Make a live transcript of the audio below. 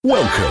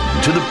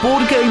Welcome to the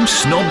Board Game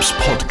Snobs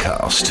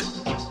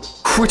Podcast.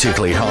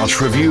 Critically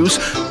harsh reviews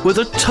with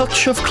a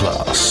touch of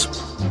class.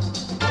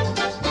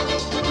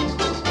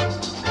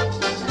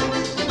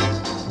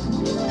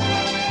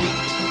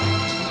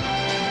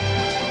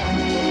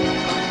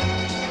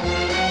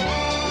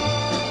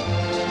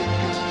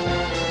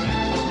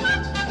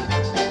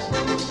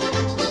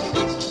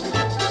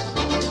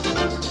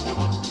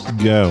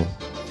 Go.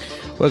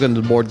 Welcome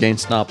to the Board Game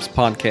Snobs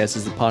Podcast. This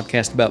is the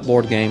podcast about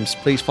board games.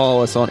 Please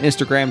follow us on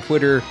Instagram,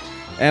 Twitter,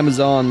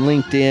 Amazon,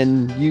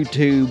 LinkedIn,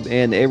 YouTube,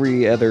 and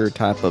every other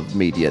type of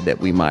media that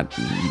we might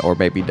or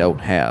maybe don't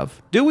have.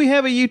 Do we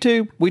have a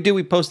YouTube? We do.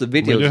 We post the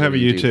videos. We do have on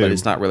a YouTube. But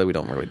it's not really, we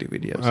don't really do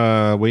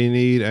videos. We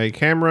need a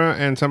camera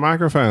and some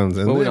microphones,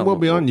 and then we'll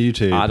be on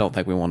YouTube. I don't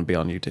think we want to be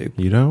on YouTube.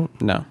 You don't?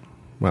 No.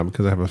 Well,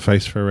 because I have a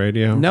face for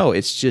radio? No,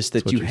 it's just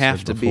that you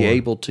have to be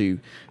able to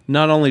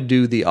not only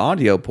do the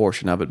audio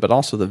portion of it, but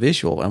also the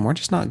visual, and we're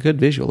just not good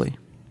visually.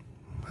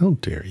 How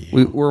dare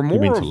you? We're more...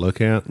 You mean to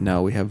look at?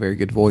 No, we have very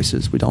good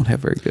voices. We don't have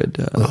very good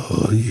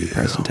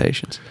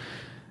presentations.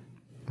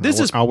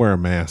 I'll wear a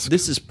mask.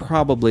 This is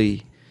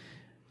probably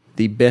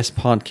the best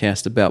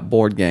podcast about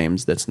board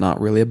games that's not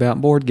really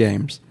about board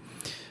games.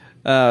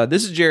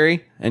 This is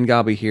Jerry and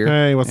Gabi here.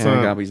 Hey, what's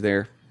up? Gabi's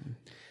there.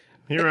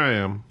 Here I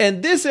am.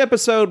 And this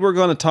episode, we're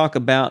going to talk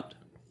about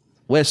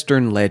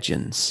Western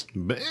legends.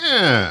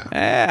 Yeah.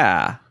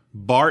 Ah.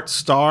 Bart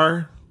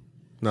Starr.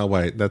 No,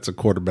 wait. That's a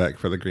quarterback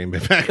for the Green Bay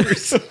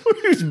Packers.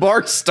 Who's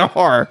Bart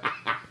Starr?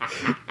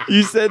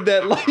 You said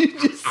that like you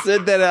just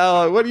said that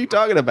out. What are you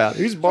talking about?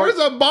 Who's Bart?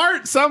 There's a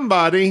Bart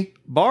somebody.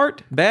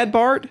 Bart? Bad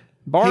Bart?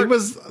 Bart?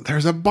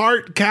 There's a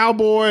Bart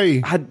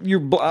cowboy.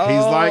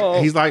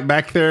 He's like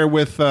back there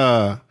with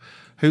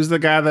who's the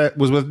guy that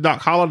was with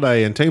Doc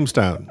Holliday in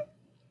Tombstone?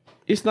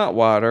 It's not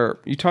Wyatt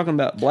Earp. You talking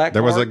about Black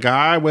There Bart? was a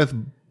guy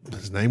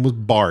his name was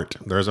Bart.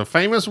 There's a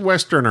famous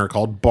Westerner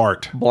called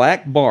Bart.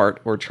 Black Bart,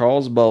 or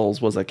Charles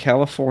Bowles, was a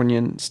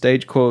Californian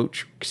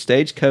stagecoach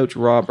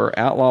robber,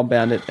 outlaw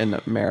bandit in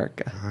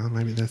America.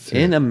 Maybe that's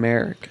it. In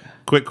America.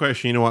 Quick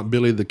question. You know what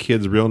Billy the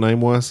Kid's real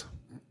name was?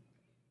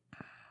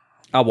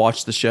 I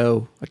watched the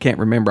show. I can't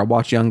remember. I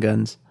watched Young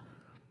Guns.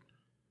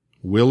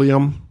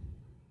 William.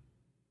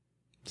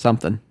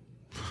 Something.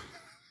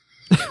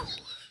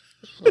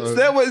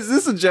 Is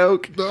this a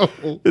joke? No.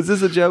 Is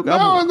this a joke?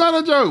 No, it's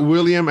not a joke.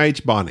 William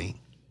H.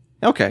 Bonney.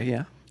 Okay,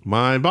 yeah.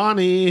 My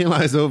Bonnie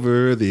lies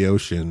over the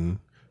ocean.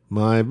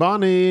 My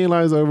Bonnie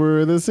lies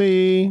over the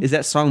sea. Is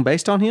that song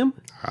based on him?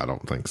 I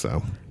don't think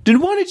so.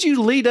 Dude, why did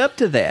you lead up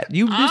to that?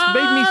 You just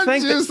made me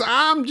think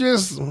I'm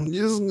just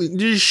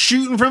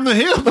shooting from the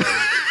hip.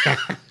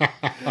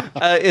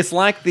 it's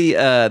like the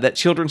that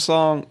children's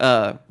song,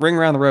 Ring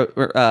Around the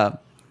Road.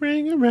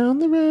 Ring around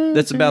the road.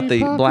 That's about the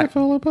black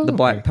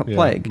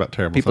plague. About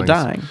terrible people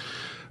things.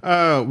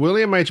 dying.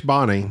 William H.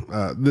 Bonney.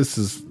 This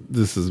is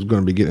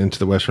going to be getting into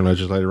the Western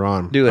legends later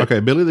on. Do it. Okay,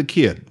 Billy the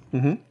Kid.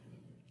 Mm-hmm.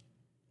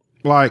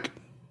 Like,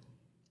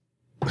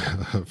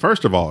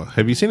 first of all,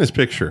 have you seen his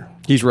picture?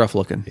 He's rough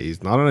looking.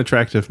 He's not an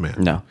attractive man.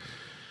 No.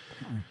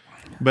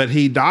 But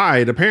he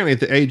died apparently at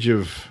the age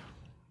of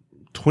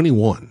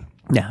 21.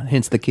 Yeah,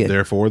 hence the kid.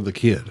 Therefore, the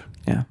kid.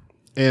 Yeah.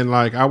 And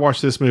like, I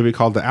watched this movie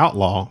called The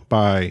Outlaw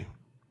by,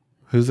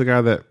 who's the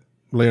guy that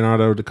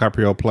Leonardo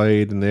DiCaprio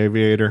played in The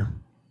Aviator?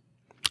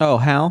 Oh,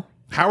 Hal?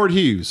 Howard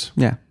Hughes.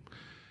 Yeah.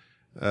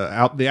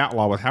 The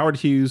Outlaw with Howard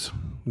Hughes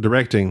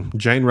directing,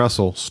 Jane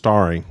Russell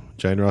starring.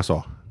 Jane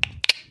Russell.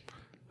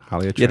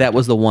 Highly attractive. Yeah, that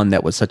was the one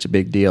that was such a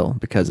big deal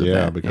because of that.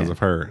 Yeah, because of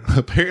her.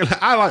 Apparently,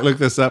 I looked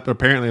this up.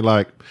 Apparently,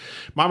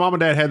 my mom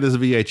and dad had this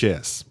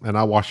VHS, and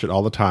I watched it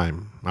all the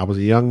time. I was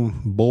a young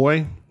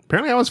boy.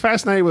 Apparently, I was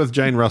fascinated with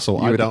Jane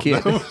Russell. I don't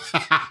know.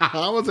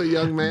 I was a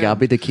young man. Gotta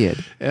be the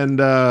kid. And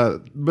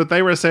but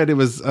they were said it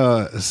was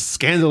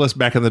scandalous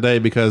back in the day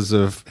because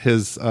of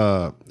his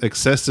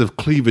excessive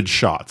cleavage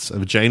shots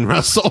of Jane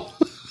Russell.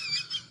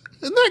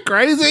 Isn't that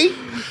crazy?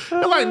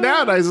 And like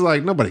nowadays, it's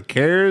like nobody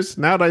cares.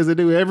 Nowadays, they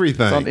do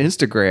everything. It's on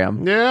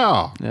Instagram.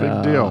 Yeah,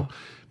 big deal.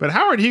 But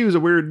Howard Hughes, a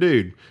weird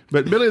dude.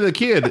 But Billy the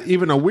Kid,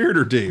 even a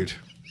weirder dude.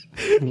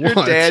 Your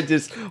dad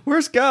just,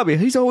 where's Gabi?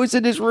 He's always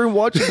in his room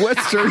watching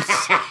Westerns.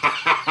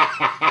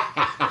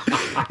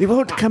 He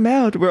won't come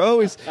out. We're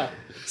always,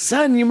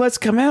 son, you must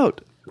come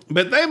out.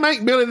 But they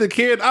make Billy the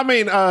Kid, I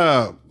mean,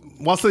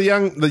 what's the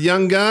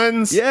Young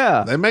Guns?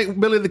 Yeah. They make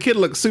Billy the Kid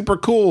look super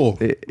cool.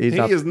 He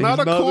is not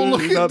a cool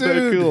looking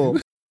dude. Cool.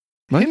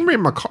 Henry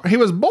McCarty. He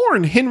was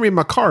born Henry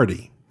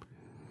McCarty.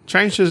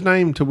 Changed his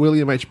name to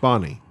William H.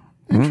 Bonney.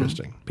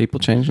 Interesting. People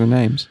change their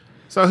names.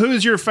 So who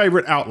is your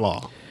favorite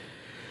outlaw?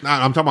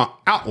 I'm talking about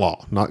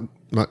outlaw, not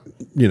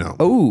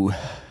Oh,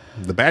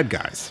 the bad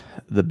guys.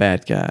 the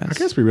bad guys. I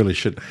guess we really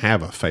shouldn't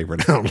have a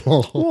favorite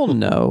outlaw. Well,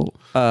 no.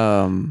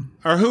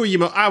 Or who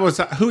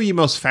are you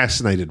most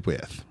fascinated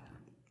with?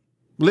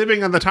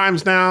 Living in the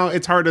times now,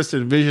 it's hard to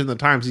envision the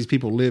times these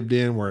people lived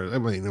in where, I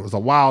mean, it was a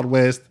Wild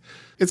West.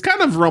 It's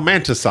kind of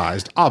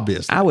romanticized,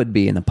 obviously. I would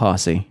be in a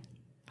posse.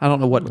 I don't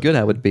know what good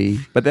I would be,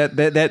 but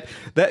that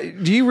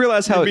do you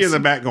realize how Be in the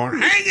back going,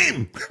 hang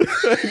him!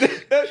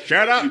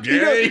 Shut up,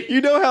 Jerry!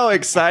 you know how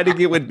exciting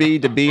it would be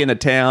to be in a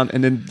town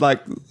and then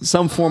like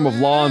some form of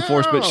law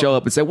enforcement show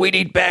up and say, we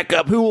need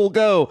backup. Who will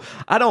go?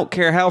 I don't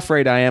care how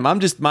afraid I am.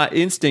 My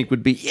instinct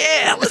would be,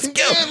 yeah, let's go.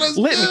 Yeah, let's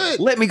do it.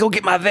 Let me go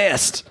get my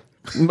vest.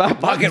 My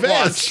pocket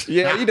vest. watch.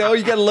 Yeah, you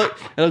got to look.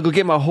 And I'll go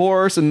get my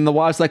horse. And the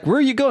wife's like, where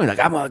are you going? Like,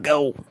 I'm going to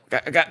go.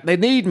 They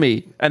need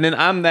me. And then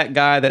I'm that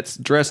guy that's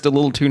dressed a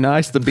little too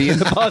nice to be in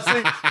the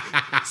posse.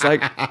 It's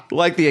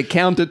like the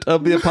accountant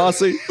of the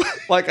posse.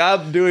 Like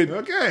I'm doing.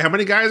 Okay, how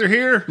many guys are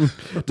here?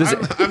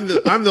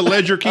 I'm the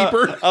ledger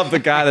keeper. Of the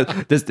guy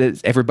that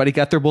does everybody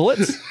got their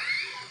bullets?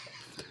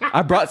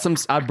 I brought some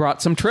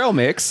trail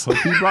mix.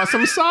 Hope you brought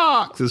some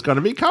socks. It's going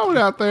to be cold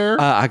out there.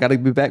 I got to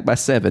be back by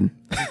 7.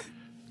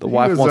 The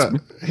wife wants me.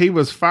 He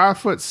was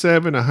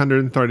 5'7",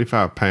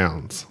 135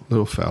 pounds,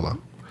 little fella.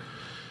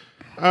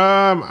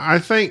 I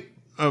think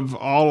of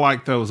all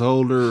like those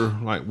older,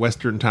 like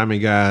Western timey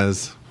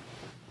guys.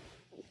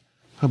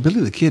 Oh,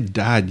 Billy the Kid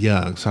died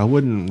young, so I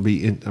wouldn't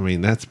be.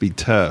 That'd be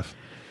tough.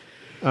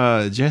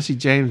 Jesse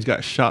James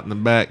got shot in the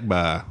back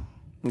by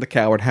The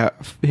coward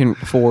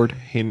Ford.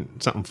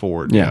 something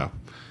Ford. Yeah.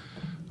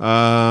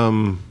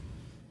 How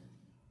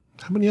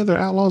many other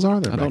outlaws are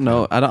there? I don't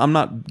know. I'm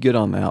not good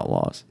on the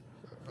outlaws.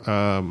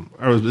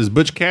 Is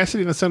Butch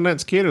Cassidy and the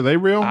Sundance Kid? Are they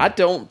real? I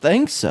don't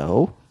think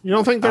so. You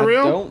don't think they're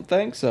real? I don't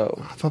think so.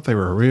 I thought they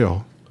were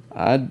real.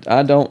 I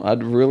don't. I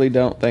really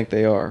don't think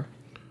they are.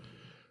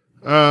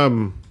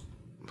 I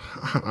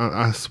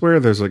swear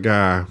there's a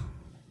guy.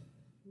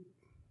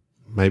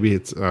 Maybe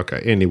it's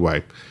okay.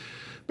 Anyway,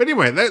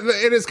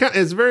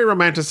 it's very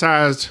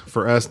romanticized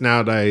for us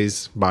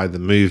nowadays by the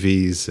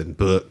movies and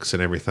books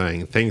and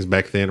everything. Things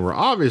back then were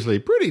obviously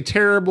pretty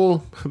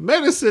terrible.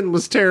 Medicine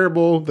was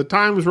terrible. The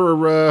times were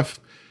rough.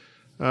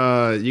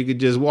 You could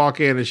just walk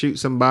in and shoot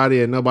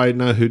somebody and nobody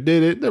know who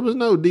did it. There was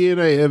no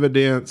DNA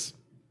evidence.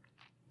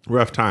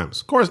 Rough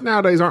times. Of course,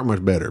 nowadays aren't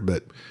much better,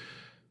 but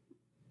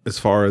as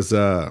far as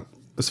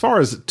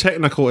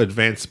technological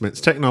advancements,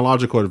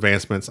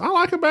 I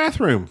like a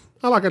bathroom.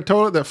 I like a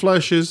toilet that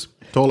flushes.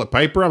 Toilet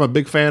paper, I'm a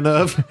big fan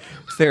of.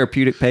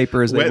 Therapeutic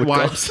paper, as they Wet would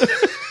wipes.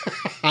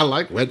 I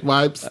like wet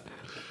wipes.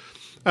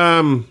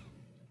 That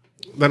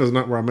is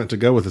not where I meant to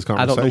go with this I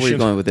conversation. don't know where you're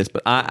going with this,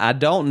 but I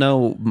don't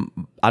know.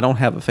 I don't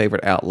have a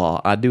favorite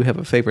outlaw. I do have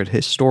a favorite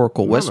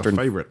historical Western.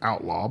 Not a favorite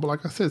outlaw, but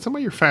like I said,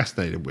 somebody you're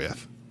fascinated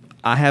with.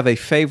 I have a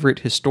favorite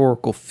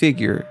historical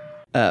figure,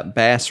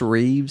 Bass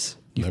Reeves.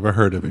 Never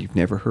heard of him. You've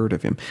never heard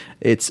of him.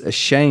 It's a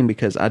shame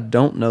because I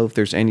don't know if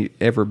there's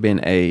ever been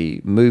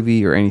a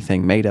movie or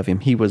anything made of him.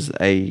 He was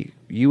a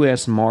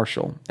U.S.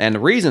 Marshal. And the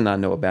reason I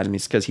know about him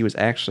is because he was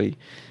actually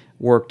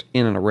worked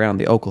in and around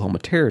the Oklahoma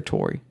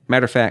Territory.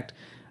 Matter of fact,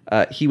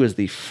 he was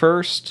the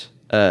first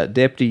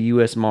deputy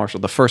U.S. Marshal,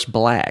 the first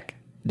black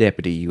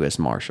deputy U.S.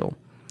 Marshal.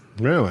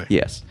 Really?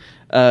 Yes.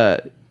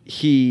 And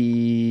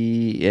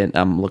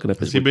I'm looking up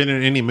his... Has he been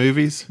in any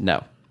movies?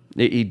 No.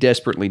 They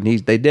desperately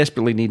need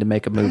to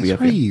make a movie Bass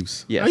of him.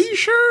 Reeves. Yes. Are you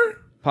sure?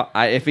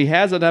 If he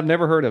hasn't, I've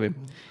never heard of him.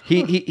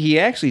 He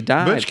actually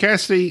died. Butch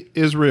Cassidy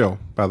is real,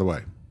 by the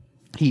way.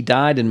 He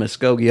died in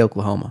Muskogee,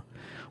 Oklahoma,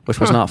 which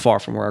was not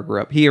far from where I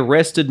grew up. He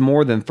arrested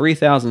more than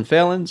 3,000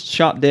 felons,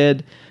 shot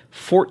dead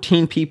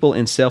 14 people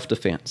in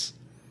self-defense.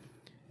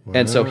 Wow.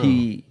 And so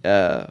he,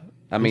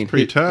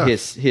 pretty tough.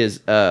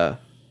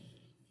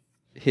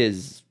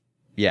 His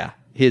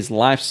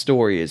life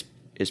story is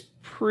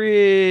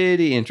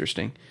pretty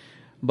interesting.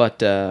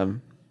 But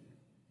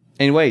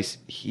anyways,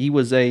 he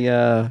was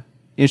a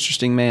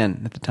interesting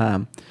man at the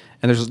time.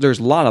 And there's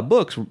a lot of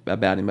books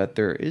about him, but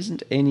there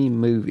isn't any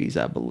movies,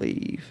 I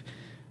believe.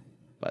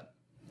 But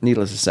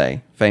needless to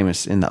say,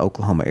 famous in the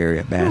Oklahoma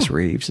area, Bass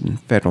Reeves,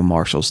 and federal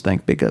marshals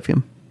think big of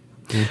him.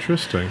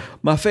 Interesting.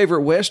 My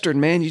favorite Western,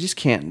 man, you just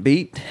can't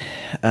beat.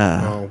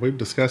 We've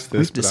discussed this.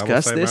 We've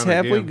discussed this,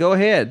 have we? Go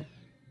ahead.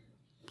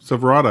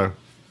 Silverado.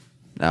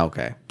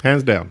 Okay.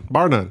 Hands down.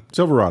 Bar none.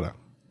 Silverado.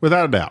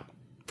 Without a doubt.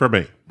 For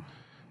me.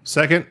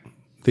 Second,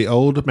 the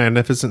old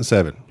Magnificent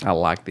Seven. I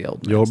like the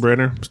old. Yul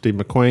Brynner, Steve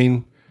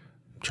McQueen,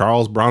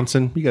 Charles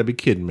Bronson. You got to be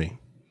kidding me.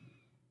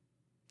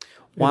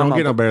 Don't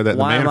get no better than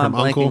the man from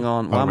Uncle.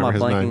 Why am I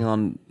blanking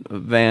on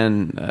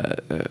Van?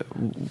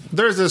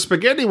 There's a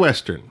spaghetti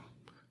Western.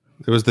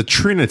 There was the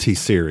Trinity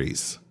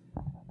series.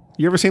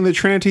 You ever seen the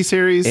Trinity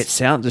series? It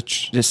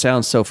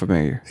sounds so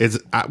familiar.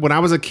 When I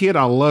was a kid,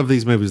 I loved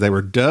these movies. They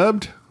were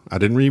dubbed. I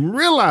didn't even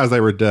realize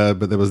they were dubbed,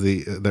 but there was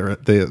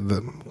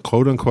the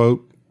quote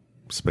unquote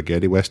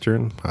spaghetti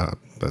Western.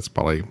 That's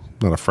probably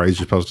not a phrase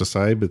you're supposed to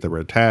say, but they were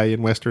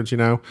Italian Westerns, you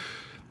know.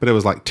 But it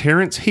was like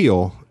Terrence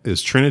Hill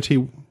is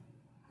Trinity.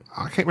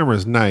 I can't remember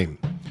his name,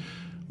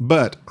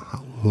 but I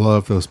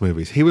love those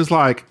movies. He was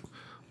like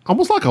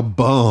almost like a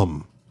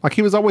bum. Like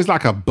he was always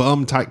like a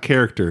bum type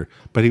character,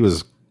 but he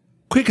was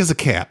quick as a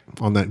cat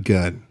on that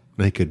gun.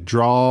 And he could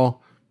draw.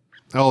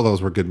 Oh,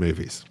 those were good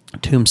movies.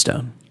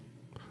 Tombstone.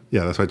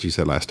 Yeah, that's what you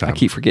said last time. I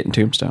keep forgetting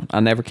Tombstone. I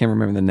never can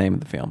remember the name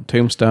of the film.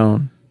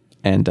 Tombstone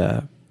and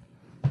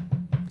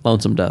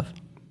Lonesome Dove.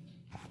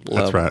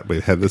 That's right.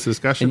 We had this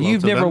discussion. And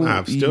you've never,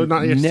 I've still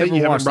not yet never seen.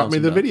 You haven't watched brought me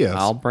the Lonesome Dove. videos.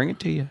 I'll bring it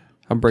to you.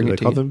 I'll bring Do it they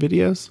to call you. them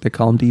videos? They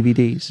call them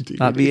DVDs,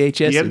 not VHS.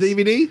 Do you have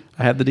DVD?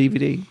 I have the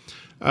DVD.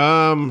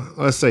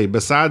 Let's see.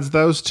 Besides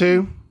those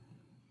two,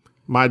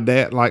 my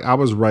dad, I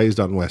was raised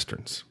on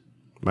Westerns.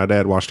 My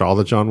dad watched all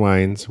the John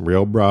Waynes,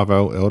 Rio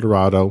Bravo, El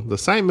Dorado, the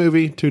same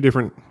movie, two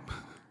different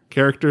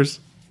characters.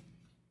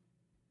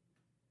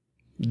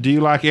 Do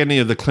you like any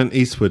of the Clint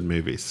Eastwood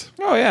movies?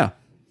 Oh, yeah.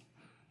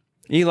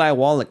 Eli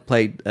Wallach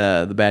played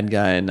the bad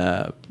guy in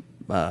The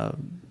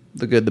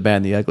Good, the Bad,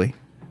 and the Ugly.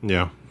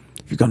 Yeah.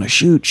 If you're going to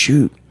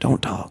shoot,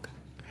 don't talk.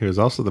 He was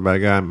also the bad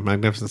guy in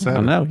Magnificent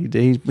Seven. I know.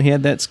 He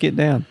had that skit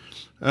down.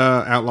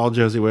 Outlaw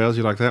Josie Wales,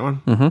 you like that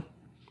one? Mm-hmm.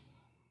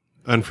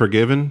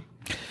 Unforgiven.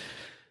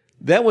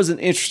 That was an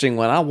interesting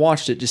one. I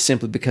watched it just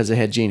simply because it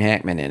had Gene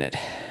Hackman in it.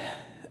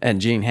 And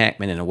Gene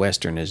Hackman in a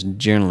Western is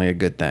generally a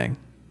good thing.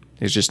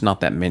 There's just not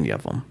that many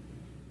of them.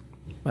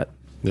 But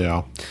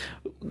Yeah.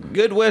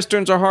 good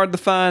Westerns are hard to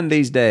find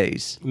these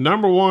days.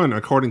 Number one,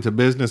 according to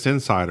Business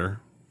Insider.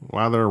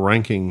 Why they're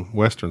ranking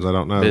Westerns, I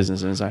don't know.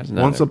 Business Insider's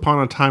Once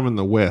Upon a Time in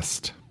the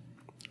West.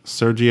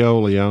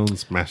 Sergio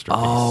Leone's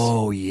masterpiece.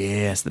 Oh,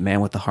 yes. The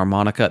Man with the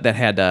Harmonica. That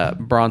had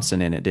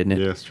Bronson in it, didn't it?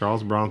 Yes,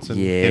 Charles Bronson.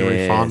 Yes.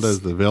 Henry Fonda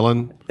is the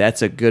villain.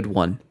 That's a good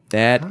one.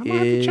 That I might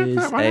have to check is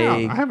that one a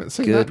out. I haven't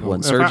seen good that one.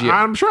 If Sergio,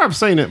 I'm sure I've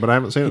seen it, but I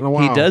haven't seen it in a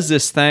while. he does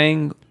this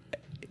thing.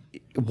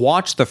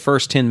 Watch the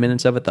first 10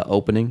 minutes of it, the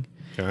opening.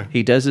 Okay.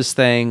 He does this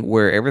thing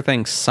where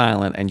everything's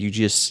silent and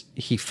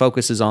he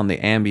focuses on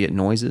the ambient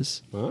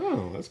noises.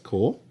 Oh, that's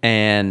cool.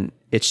 And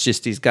it's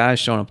just these guys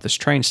showing up at this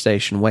train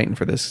station waiting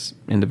for this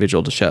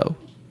individual to show.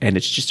 And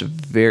it's just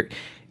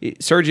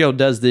Sergio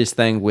does this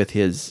thing with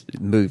his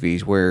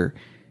movies where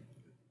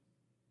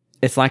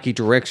it's like he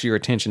directs your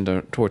attention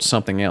towards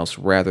something else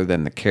rather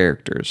than the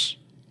characters.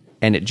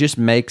 And it just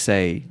makes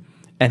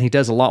and he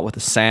does a lot with the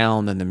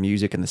sound and the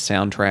music and the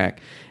soundtrack.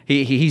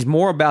 He's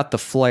more about the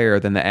flair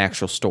than the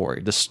actual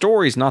story. The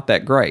story's not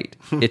that great.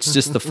 It's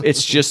just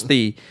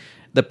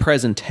the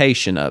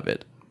presentation of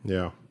it.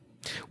 Yeah.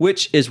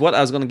 Which is what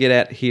I was going to get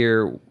at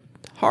here.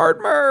 Hard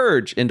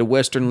merge into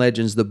Western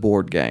Legends, the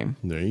board game.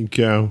 There you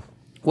go.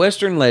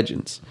 Western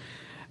Legends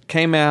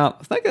came out,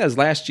 I think that was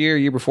last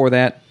year before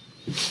that.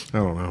 I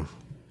don't know.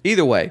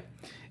 Either way,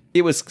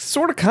 it was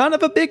sort of kind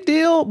of a big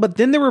deal, but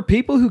then there were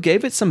people who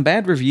gave it some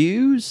bad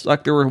reviews.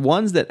 Like there were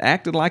ones that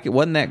acted like it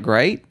wasn't that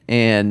great.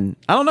 And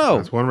I don't know.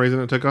 That's one reason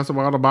it took us a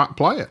while to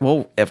play it.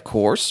 Well, of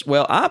course.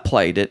 Well, I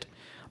played it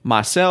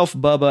myself,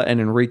 Bubba, and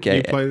Enrique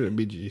You played it at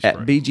BGG Spring.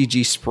 at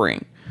BGG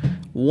Spring.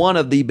 One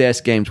of the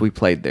best games we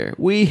played there.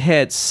 We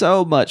had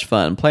so much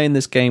fun playing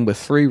this game with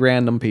 3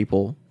 random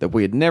people that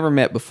we had never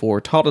met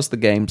before, taught us the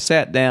game,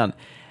 sat down,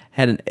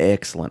 had an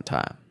excellent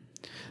time.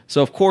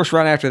 So, of course,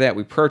 right after that,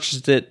 we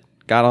purchased it,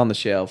 got on the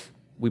shelf.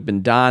 We've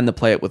been dying to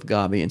play it with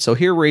Gabi. And so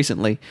here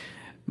recently,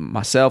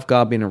 myself,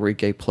 Gabi, and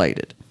Enrique played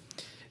it.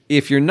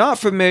 If you're not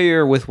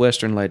familiar with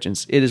Western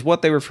Legends, it is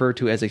what they refer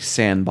to as a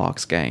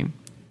sandbox game.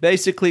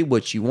 Basically,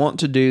 what you want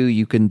to do,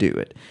 you can do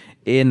it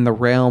in the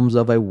realms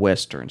of a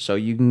Western. So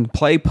you can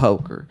play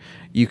poker.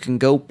 You can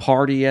go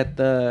party at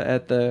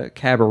the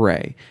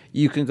cabaret.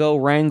 You can go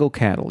wrangle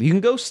cattle. You can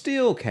go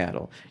steal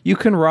cattle. You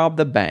can rob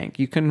the bank.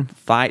 You can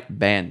fight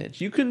bandits.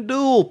 You can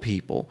duel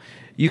people.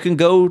 You can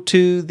go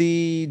to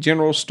the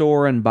general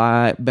store and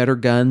buy better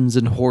guns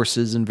and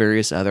horses and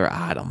various other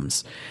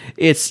items.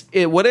 It's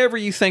whatever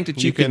you think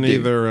that you can do.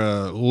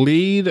 either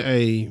lead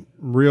a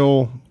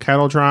real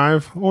cattle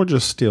drive or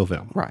just steal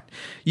them. Right.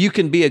 You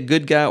can be a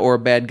good guy or a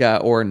bad guy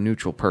or a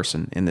neutral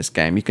person in this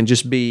game. You can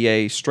just be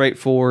a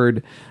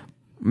straightforward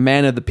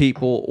man of the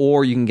people,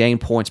 or you can gain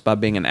points by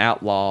being an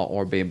outlaw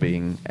or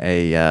being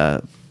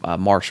a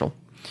marshal.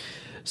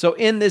 So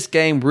in this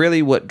game,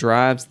 really what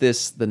drives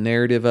the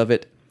narrative of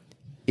it,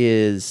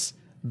 is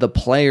the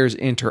players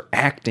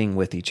interacting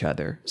with each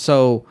other.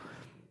 So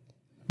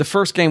the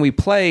first game we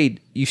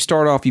played, you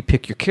start off, you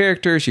pick your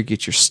characters, you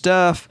get your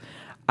stuff.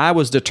 I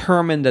was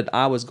determined that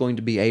I was going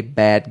to be a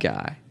bad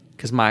guy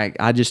because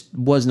I just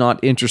was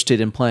not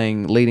interested in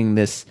leading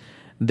this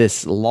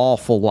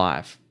lawful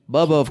life.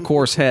 Bubba, of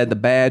course, had the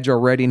badge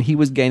already, and he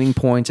was gaining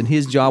points, and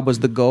his job was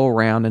to go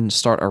around and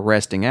start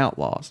arresting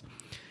outlaws.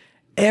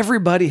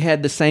 Everybody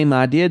had the same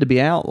idea to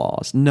be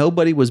outlaws.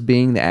 Nobody was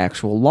being the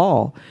actual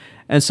law.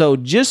 And so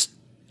just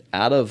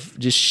out of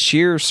just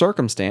sheer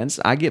circumstance,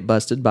 I get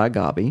busted by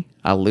Gabi.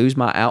 I lose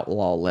my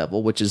outlaw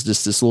level, which is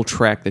just this little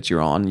track that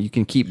you're on. You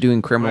can keep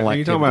doing criminal Are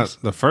you activities. talking about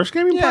the first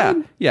game you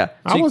played? Yeah.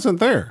 I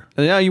wasn't there.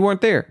 No, you weren't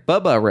there.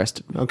 Bubba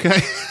arrested me.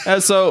 Okay.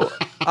 And so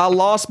I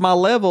lost my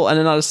level, and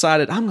then I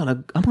decided I'm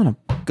gonna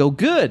go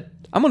good.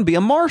 I'm gonna be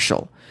a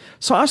marshal.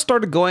 So I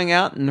started going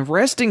out and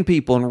arresting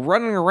people and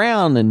running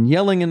around and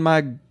yelling in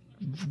my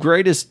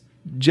greatest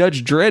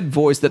Judge Dredd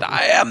voice that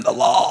I am the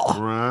law.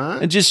 Right.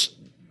 And just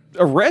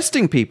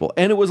arresting people.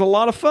 And it was a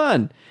lot of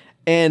fun.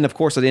 And of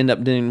course, I ended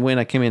up didn't win.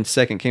 I came in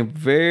second. Came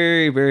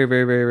very, very,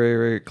 very, very, very,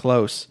 very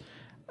close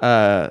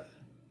to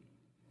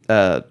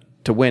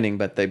winning.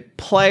 But the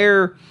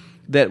player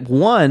that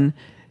won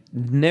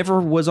never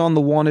was on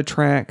the wanted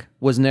track,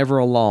 was never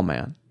a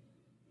lawman.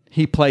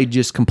 He played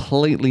just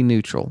completely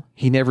neutral.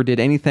 He never did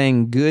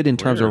anything good in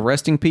terms of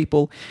arresting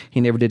people.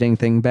 He never did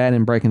anything bad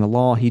in breaking the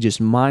law. He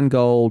just mined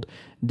gold,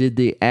 did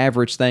the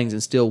average things,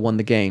 and still won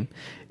the game.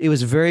 It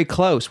was very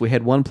close. We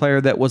had one player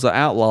that was an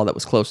outlaw that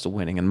was close to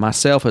winning, and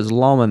myself as a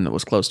lawman that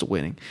was close to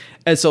winning.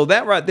 And so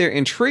that right there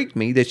intrigued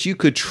me, that you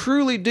could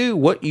truly do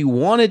what you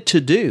wanted to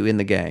do in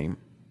the game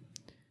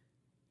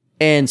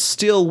and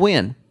still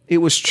win. It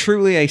was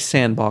truly a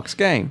sandbox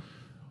game.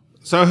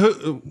 So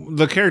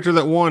the character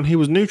that won, he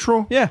was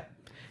neutral? Yeah.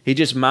 He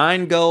just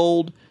mined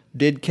gold,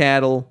 did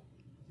cattle,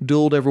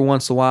 dueled every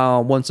once in a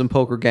while, won some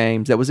poker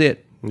games. That was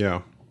it.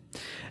 Yeah.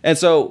 And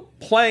so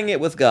playing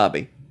it with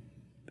Gabi,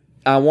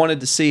 I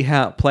wanted to see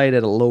how it played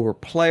at a lower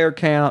player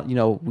count. You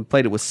know, we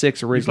played it with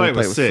 6 originally. You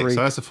played it with 6, 3.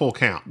 so that's a full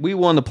count. We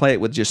wanted to play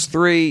it with just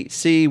 3,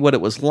 see what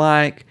it was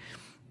like,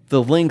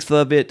 the length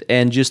of it,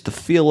 and just the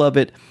feel of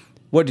it.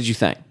 What did you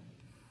think?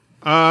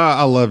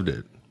 I loved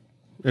it.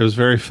 It was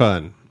very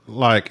fun.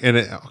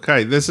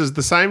 This is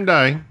the same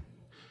day.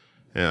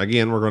 And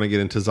again, we're going to get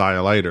into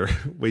Xayah later.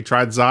 We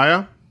tried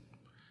Xayah,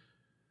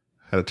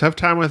 had a tough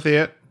time with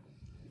it,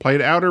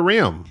 played Outer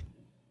Rim.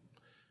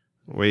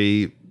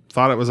 We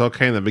thought it was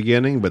okay in the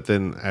beginning, but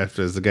then as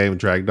the game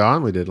dragged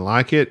on, we didn't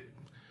like it.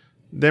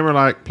 Then we're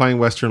like playing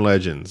Western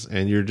Legends,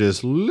 and you're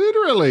just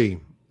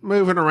literally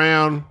moving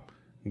around,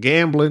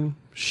 gambling,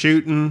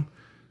 shooting,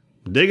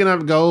 digging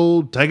up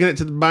gold, taking it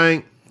to the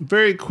bank.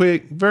 Very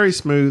quick, very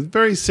smooth,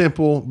 very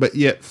simple, but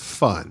yet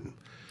fun.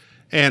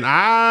 And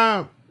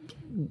I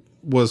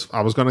was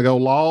going to go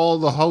law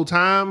the whole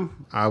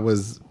time.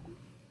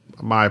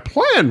 My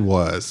plan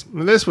was,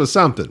 and this was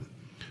something.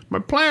 My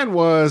plan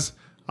was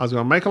I was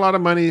going to make a lot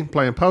of money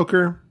playing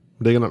poker,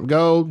 digging up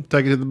gold,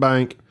 take it to the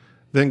bank,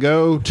 then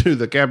go to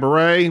the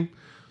cabaret,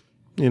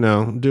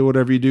 do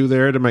whatever you do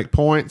there to make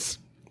points.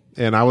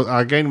 And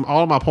I gained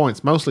all of my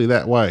points mostly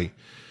that way.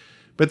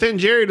 But then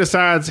Jerry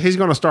decides he's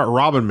going to start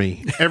robbing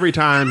me every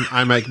time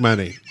I make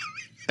money.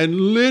 And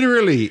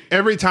literally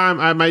every time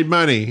I made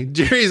money,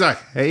 Jerry's like,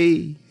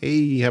 hey,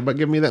 how about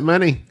giving me that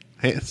money?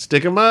 Hey,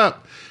 stick them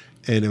up.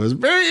 And it was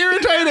very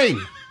irritating.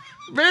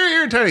 Very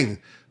irritating.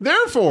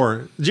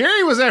 Therefore,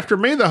 Jerry was after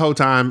me the whole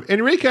time.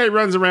 Enrique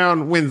runs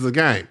around, wins the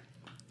game.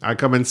 I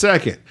come in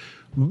second.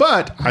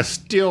 But I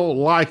still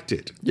liked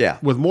it. Yeah.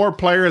 With more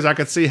players, I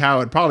could see how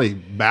it'd probably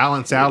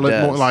balance out a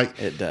little more. Like,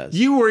 it does.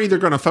 You were either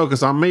going to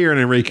focus on me or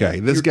Enrique.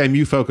 This game,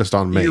 you focused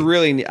on me. You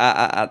really,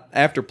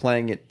 after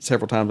playing it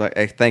several times,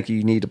 I think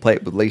you need to play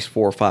it with at least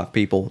 4 or 5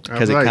 people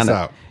because it kind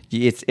of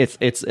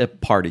it's a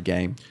party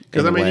game.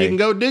 Because you can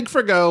go dig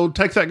for gold,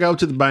 take that gold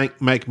to the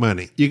bank, make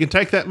money. You can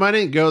take that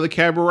money, go to the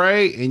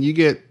cabaret, and you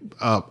get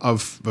a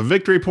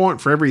victory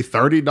point for every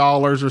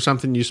 $30 or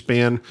something you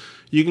spend.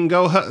 You can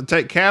go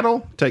take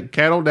cattle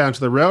down to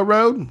the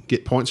railroad,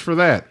 get points for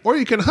that. Or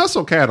you can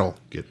hustle cattle,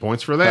 get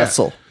points for that.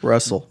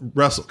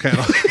 Rustle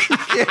cattle.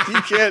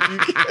 you can't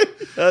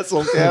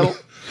hustle cattle.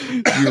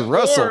 You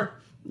rustle. Or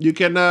you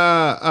can, there's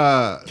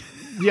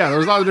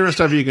a lot of different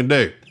stuff you can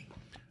do.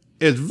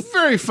 It's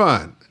very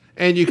fun.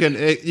 And you can,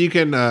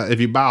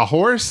 if you buy a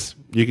horse,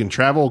 you can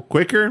travel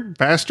quicker,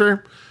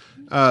 faster.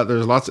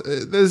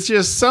 There's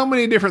just so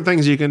many different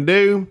things you can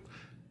do.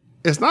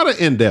 It's not an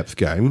in-depth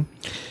game.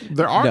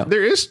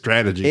 There is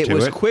strategy to it. It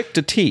was quick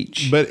to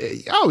teach. But,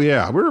 we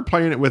were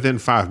playing it within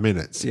 5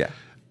 minutes. Yeah.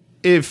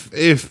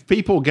 If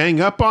people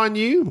gang up on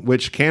you,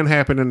 which can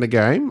happen in the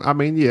game,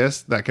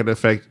 yes, that could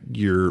affect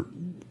your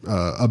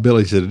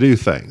ability to do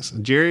things.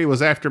 Jerry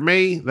was after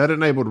me. That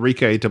enabled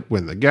Enrique to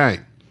win the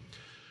game.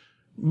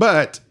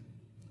 But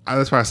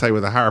that's why I say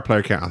with a higher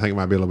player count, I think it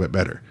might be a little bit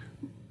better.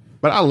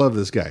 But I love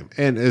this game.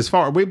 And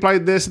we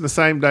played this in the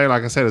same day,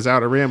 like I said, as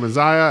Outer Rim and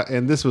Xayah,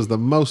 and this was the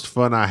most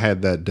fun I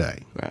had that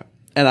day. Right.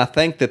 And I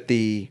think that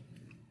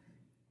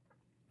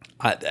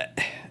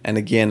and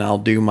again, I'll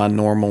do my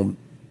normal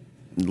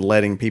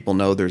letting people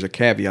know there's a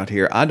caveat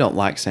here. I don't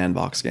like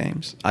sandbox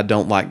games. I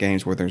don't like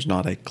games where there's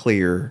not a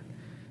clear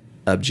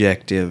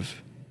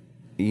objective,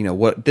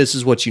 this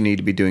is what you need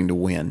to be doing to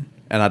win.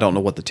 And I don't know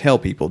what to tell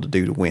people to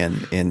do to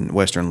win in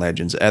Western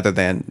Legends other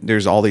than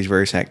there's all these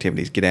various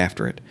activities, get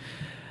after it.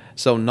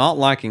 So not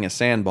liking a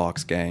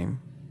sandbox game,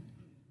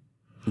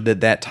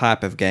 that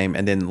type of game,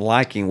 and then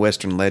liking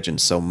Western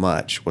Legends so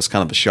much was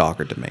kind of a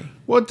shocker to me.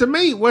 Well, to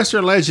me,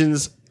 Western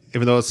Legends,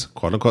 even though it's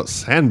quote-unquote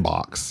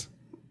sandbox,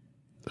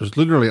 there's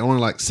literally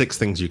only like 6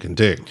 things you can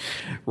do.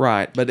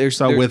 Right, but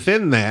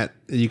within that,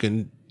 you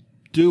can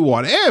do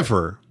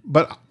whatever,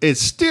 but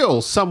it's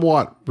still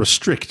somewhat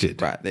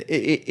restricted. Right.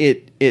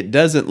 It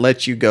doesn't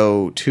let you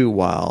go too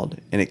wild,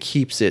 and it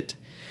keeps it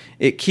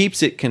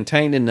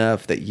contained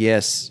enough that,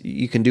 yes,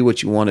 you can do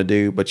what you want to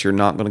do, but you're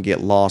not going to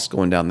get lost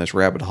going down this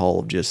rabbit hole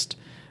of just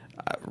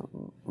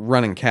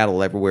running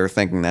cattle everywhere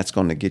thinking that's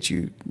going to get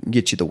you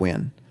the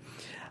win.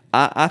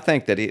 I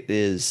think that it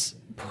is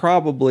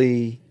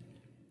probably,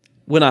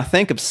 when I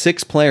think of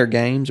 6-player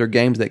games or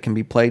games that can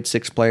be played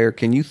 6-player,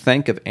 can you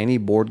think of any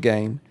board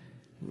game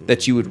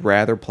that you would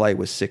rather play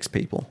with 6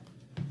 people?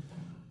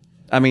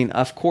 I mean,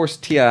 of course,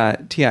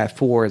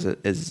 TI4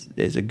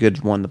 is a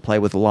good one to play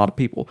with a lot of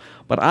people.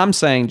 But I'm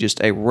saying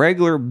just a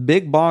regular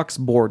big box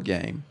board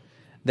game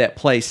that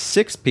plays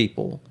 6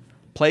 people,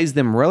 plays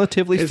them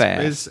relatively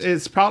fast.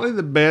 It's probably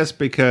the best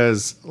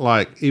because,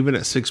 like, even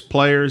at 6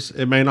 players,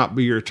 it may not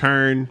be your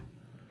turn,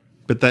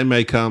 but they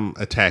may come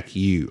attack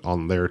you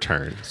on their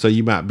turn. So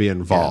you might be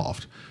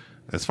involved.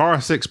 Yeah. As far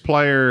as 6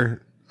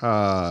 player,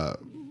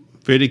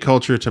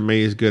 Viticulture to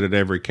me is good at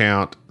every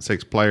count.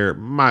 6 player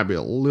might be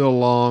a little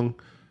long.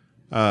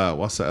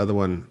 What's the other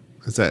one?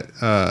 Is that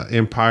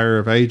Empire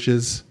of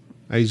Ages?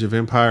 Age of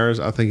Empires?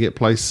 I think it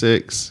plays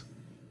 6.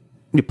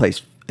 It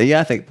plays,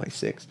 I think it plays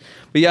 6.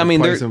 But yeah, I mean,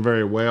 plays them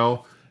very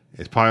well.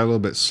 It's probably a little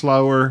bit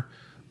slower.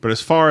 But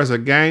as far as a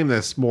game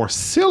that's more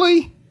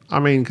silly, I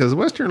mean, because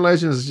Western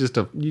Legends is just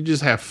you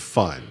just have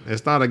fun.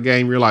 It's not a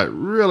game you're like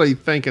really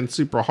thinking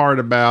super hard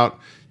about.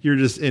 You're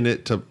just in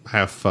it to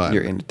have fun.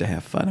 You're in it to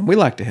have fun. And we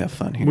like to have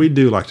fun here. We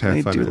do like to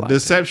have fun. Like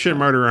Deception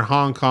Murder in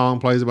Hong Kong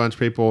plays a bunch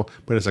of people,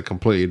 but it's a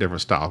completely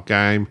different style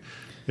game.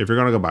 If you're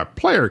going to go by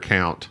player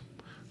count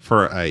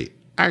for a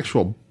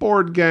actual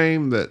board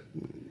game that...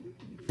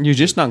 You're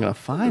just not going to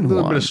find one. A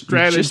little bit of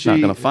strategy. You're just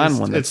not going to find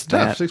one that's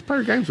tough.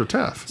 6-player games are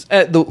tough.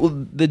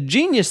 The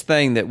genius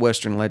thing that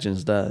Western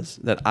Legends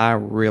does that I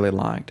really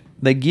liked,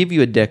 they give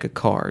you a deck of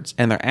cards,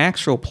 and they're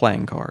actual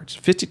playing cards,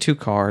 52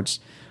 cards,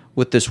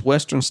 with this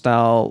Western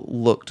style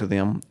look to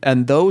them.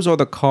 And those are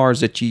the cards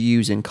that you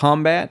use in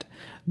combat.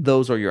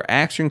 Those are your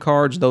action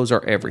cards. Those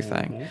are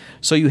everything. Mm-hmm.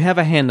 So you have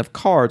a hand of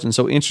cards. And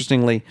so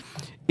interestingly,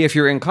 if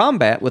you're in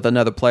combat with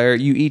another player,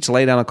 you each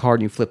lay down a card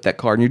and you flip that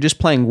card. And you're just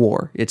playing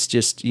war. It's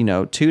just,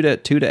 2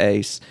 to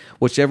ace.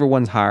 Whichever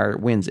one's higher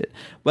wins it.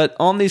 But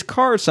on these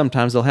cards,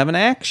 sometimes they'll have an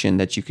action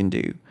that you can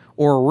do.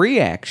 Or a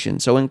reaction.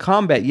 So in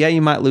combat,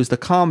 you might lose the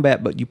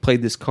combat, but you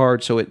played this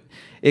card. So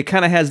it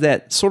kind of has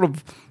that sort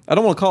of... I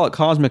don't want to call it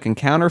cosmic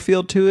encounter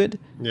feel to it,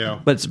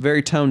 but it's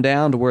very toned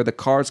down to where the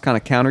cards kind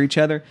of counter each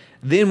other.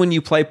 Then when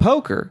you play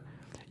poker,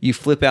 you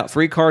flip out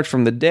 3 cards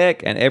from the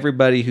deck, and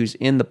everybody who's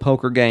in the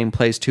poker game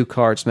plays 2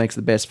 cards, makes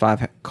the best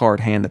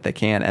 5-card hand that they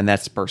can, and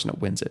that's the person that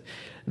wins it.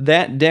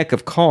 That deck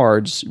of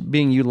cards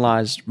being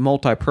utilized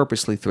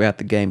multi-purposely throughout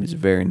the game is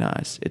very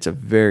nice. It's a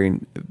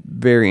very,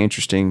 very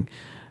interesting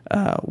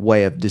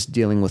way of just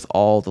dealing with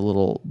all the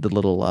little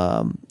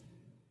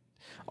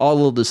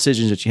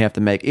decisions that you have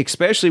to make,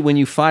 especially when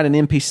you fight an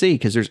NPC,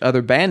 because there's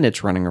other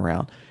bandits running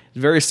around.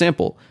 It's very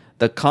simple.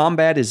 The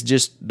combat is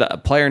just the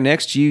player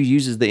next to you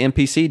uses the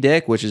NPC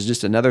deck, which is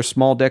just another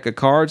small deck of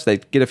cards. They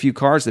get a few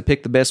cards, they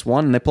pick the best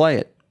one, and they play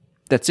it.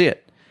 That's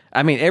it.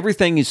 I mean,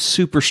 everything is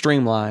super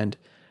streamlined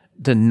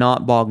to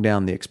not bog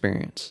down the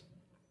experience.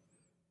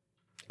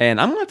 And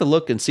I'm going to have to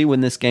look and see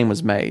when this game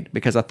was made,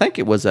 because I think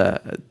it was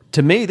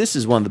to me, this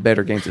is one of the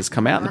better games that's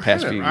come out in the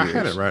past few years. I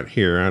had it right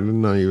here. I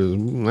didn't know you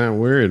was that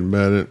worried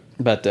about it.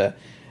 But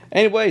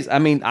anyways, I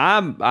mean,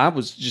 I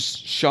was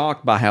just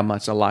shocked by how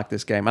much I like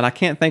this game. And I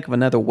can't think of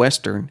another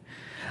Western.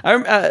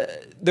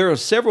 There are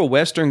several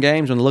Western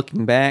games when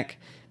looking back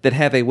that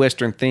have a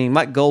Western theme.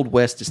 Like Gold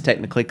West is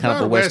technically kind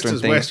of a Western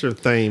theme. Western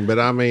theme, but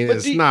I mean,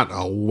 it's not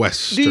a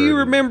Western. Do you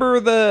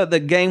remember the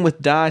game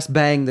with dice,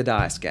 Bang the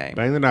Dice game?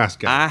 Bang the Dice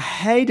game. I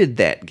hated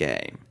that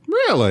game.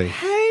 Really?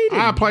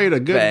 I played a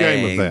good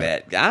game of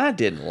that. I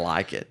didn't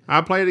like it. I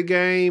played a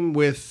game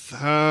with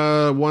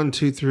 1,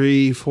 2,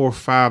 3, 4,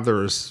 5. There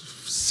was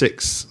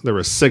 6. There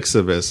were 6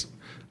 of us.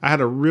 I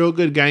had a real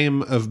good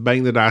game of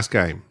Bang the Dice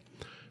game.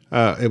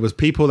 It was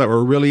people that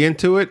were really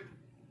into it.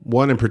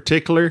 One in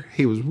particular,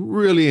 he was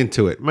really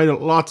into it. Made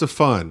it lots of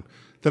fun.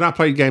 Then I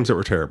played games that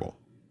were terrible.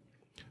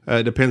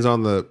 It depends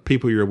on the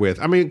people you're with.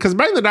 I mean, because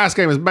Bang the Dice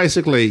game is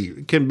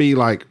basically, can be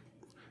like,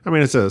 I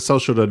mean, it's a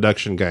social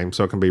deduction game,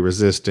 so it can be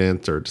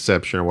resistance or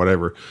deception or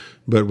whatever,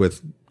 but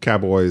with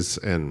cowboys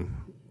and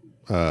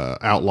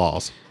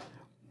outlaws.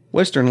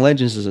 Western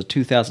Legends is a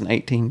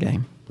 2018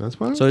 game. That's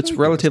why. So it's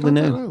relatively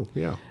new.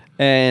 Yeah.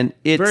 And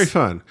it's very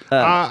fun.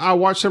 I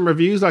watched some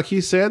reviews, like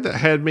you said, that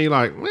had me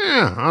like,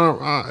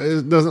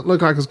 it doesn't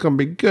look like it's going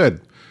to be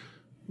good.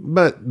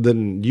 But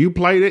then you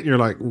played it and you're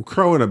like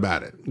crowing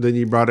about it. Then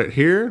you brought it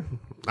here.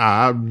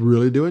 I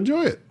really do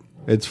enjoy it.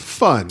 It's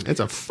fun. It's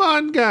a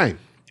fun game.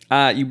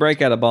 You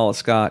break out a ball of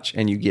scotch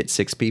and you get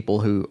 6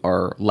 people who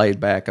are laid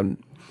back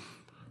and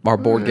are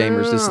board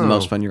gamers. This is the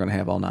most fun you're going to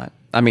have all night.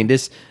 I mean,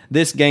 this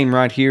game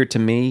right here, to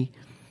me.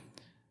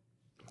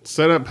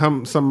 Set up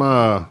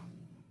some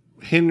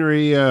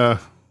Henry,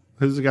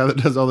 who's the guy that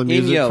does all the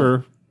music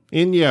for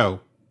Ennio?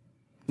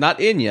 Not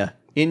Enya.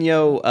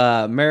 Ennio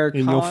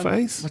Morricone. Ennio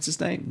Face? What's his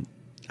name?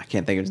 I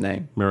can't think of his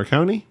name.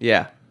 Morricone?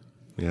 Yeah.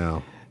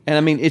 Yeah. And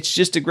I mean, it's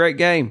just a great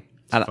game.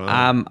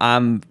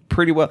 I'm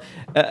pretty well.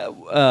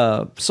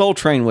 Soul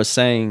Train was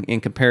saying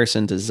in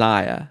comparison to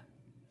Zaya,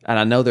 and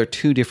I know they're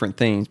 2 different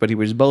things, but he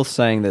was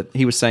saying that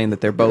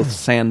they're both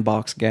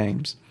sandbox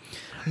games.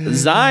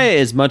 Zaya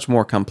is much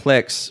more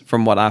complex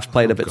from what I've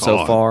played of it so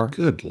God, far.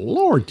 Good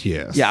Lord,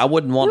 yes. Yeah, I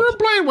wouldn't want We're to.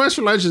 playing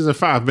Western Legends in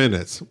 5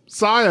 minutes.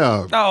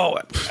 Saya. Oh,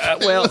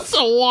 well, It's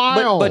a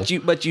while.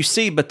 but you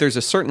see, but there's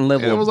a certain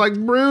level. it was like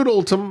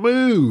brutal to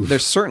move.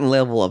 There's certain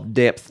level of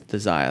depth to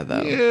Zaya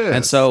though, Yes,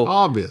 and so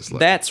obviously.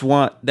 that's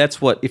what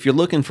if you're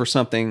looking for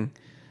something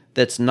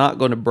that's not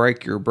going to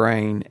break your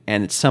brain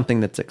and it's something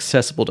that's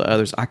accessible to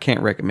others, I can't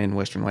recommend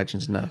Western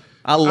Legends enough.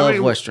 I love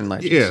Western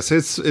Legends. Yes,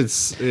 it's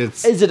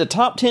Is it a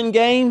top 10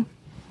 game?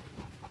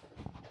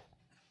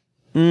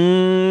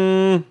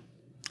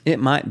 It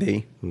might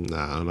be.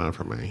 no, not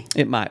for me.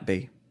 It might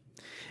be.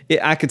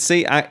 I could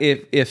see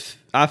if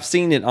I've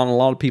seen it on a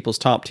lot of people's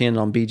top 10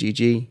 on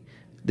BGG,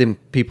 them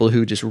people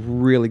who just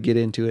really get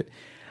into it.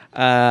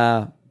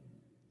 I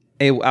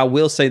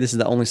will say this is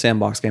the only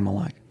sandbox game I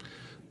like.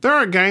 There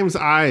are games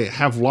I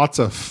have lots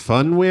of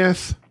fun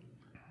with,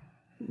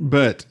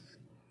 but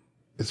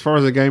as far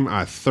as a game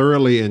I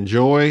thoroughly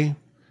enjoy,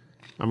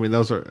 I mean,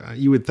 those are,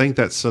 you would think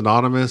that's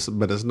synonymous,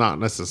 but it's not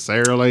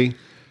necessarily.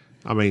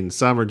 I mean,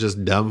 some are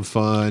just dumb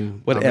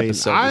fun. What I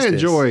episode I is this?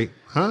 enjoy,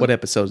 huh? What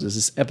episode is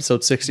this?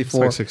 Episode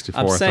 64? It's like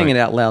 64, I'm I saying think. it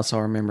out loud so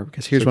I remember,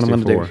 because here's what I'm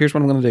going to do. 64. Here's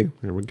what I'm going to do.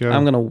 Here we go.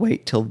 I'm going to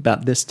wait till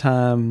about this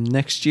time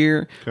next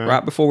year,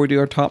 right before we do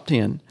our top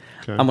 10.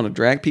 Okay. I'm going to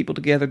drag people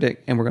together,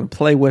 and we're going to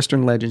play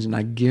Western Legends, and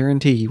I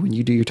guarantee you when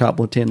you do your top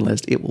 10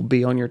 list, it will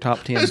be on your top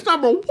 10. It's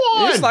number 1.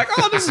 It's like,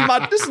 oh, this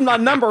is my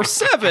number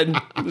 7.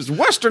 It's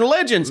Western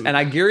Legends. And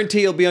I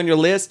guarantee it'll be on your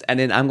list. And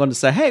then I'm going to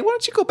say, hey, why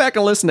don't you go back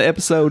and listen to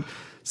episode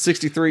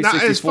 63, Now, it's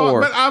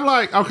 64. fun, but I'm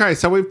like, okay,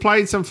 so we've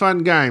played some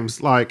fun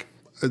games. Like,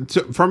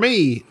 for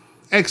me,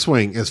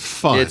 X-Wing is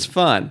fun. It's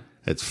fun.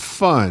 It's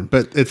fun,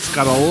 but it's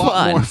got a lot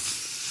Fun. more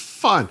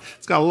fun.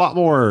 It's got a lot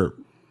more,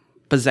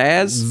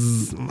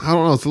 Pizzazz. I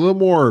don't know, it's a little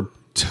more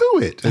to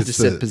it. I just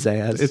said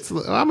pizzazz. It's,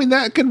 I mean,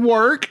 that could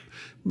work,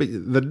 but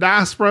the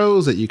dice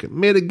rolls that you can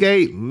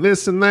mitigate and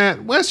this and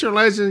that. Western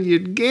Legends, you're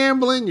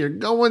gambling, you're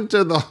going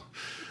to the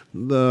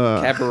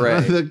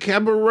Cabaret. The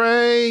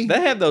cabaret.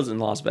 They have those in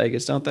Las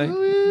Vegas, don't they?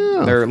 Oh,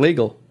 yeah. They're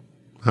legal.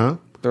 Huh?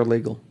 They're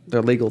legal.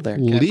 They're legal there.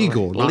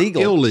 Legal, not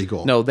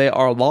illegal. No, they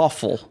are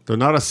lawful. They're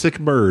not a sick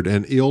bird,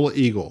 an ill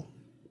eagle.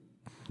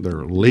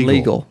 They're legal.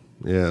 Legal.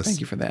 Yes. Thank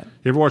you for that.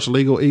 You ever watch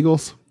Legal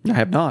Eagles? I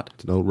have not.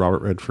 It's an old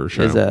Robert Redford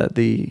show Is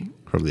the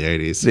from the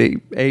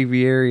 80s.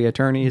 aviary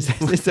attorney? Is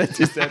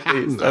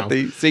that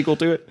the sequel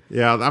to it?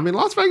 Yeah, I mean,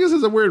 Las Vegas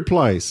is a weird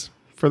place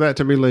for that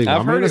to be legal.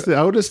 I've I mean, heard it's the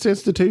oldest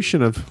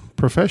institution of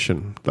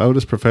profession. The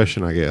oldest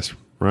profession, I guess.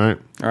 Right?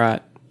 All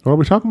right. What are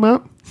we talking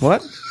about?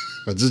 What?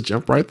 I just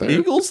jump right there.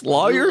 Eagles?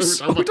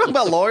 Lawyers? Are we talking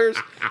about lawyers?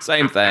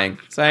 Same thing.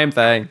 Same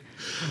thing.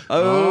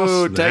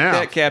 Oh, take snap.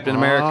 that, Captain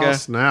America. Oh,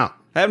 snap.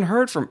 Haven't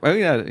heard from. Oh,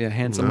 yeah,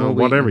 handsome Oh, Will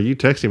whatever. Wheaton. You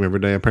text him every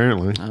day,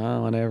 apparently.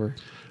 Oh, whatever.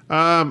 Okay,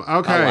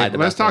 lied about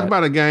let's talk that.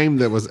 about a game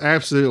that was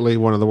absolutely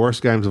one of the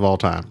worst games of all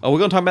time. Oh, we're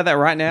going to talk about that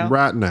right now?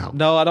 Right now.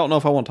 No, I don't know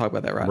if I want to talk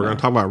about that right We're now. going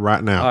to talk about it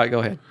right now. All right, go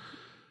ahead.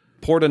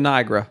 Porta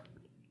Nigra.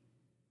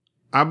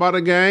 I bought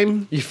a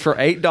game For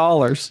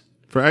 $8.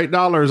 for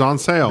 $8 on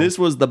sale. This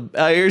was the...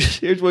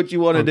 here's what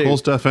you want to on do. Cool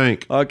Stuff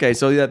Inc. Okay,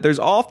 so yeah, there's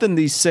often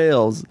these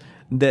sales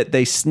that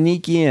they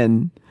sneak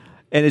in,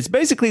 and it's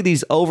basically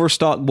these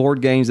overstocked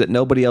board games that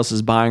nobody else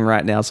is buying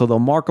right now. So they'll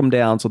mark them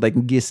down so they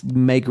can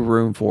make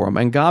room for them.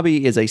 And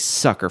Gabi is a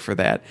sucker for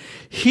that.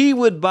 He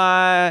would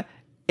buy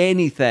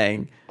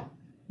anything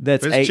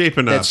that's It's cheap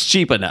enough. That's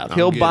cheap enough.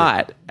 He'll get buy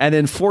it and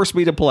then force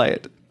me to play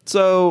it.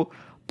 So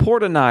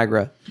Porta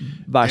Nigra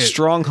by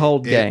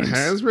Stronghold Games. It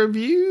has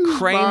reviews.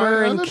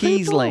 Kramer by and other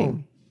Kiesling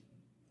people.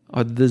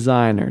 are the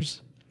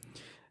designers.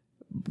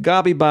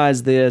 Gabi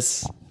buys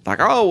this like,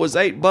 oh, it was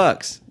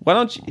 $8. Why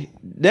don't you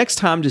next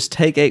time just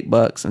take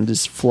 $8 and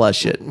just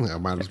flush it? Yeah,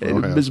 might as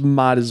well have. Just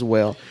might as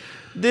well.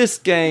 This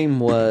game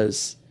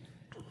was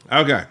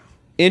Okay.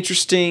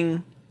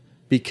 interesting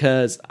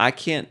because I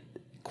can't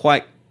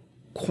quite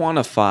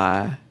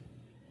quantify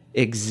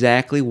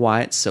exactly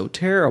why it's so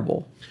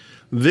terrible.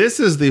 This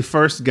is the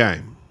first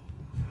game.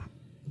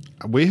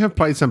 We have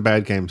played some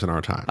bad games in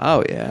our time.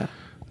 Oh yeah.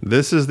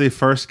 This is the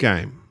first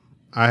game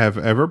I have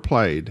ever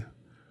played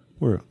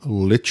where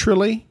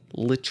literally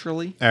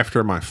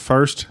after my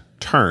first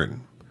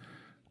turn,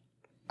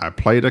 I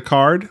played a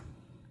card,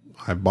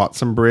 I bought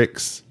some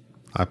bricks,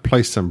 I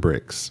placed some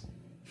bricks.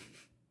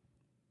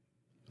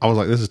 I was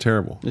like, this is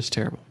terrible. It's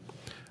terrible.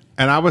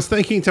 And I was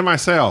thinking to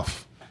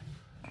myself,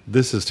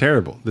 this is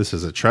terrible. This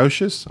is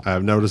atrocious. I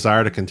have no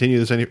desire to continue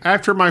this any.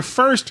 After my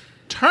first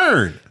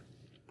turn,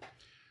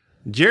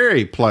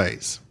 Jerry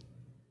plays.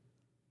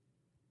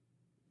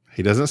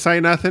 He doesn't say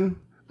nothing.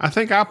 I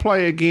think I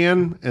play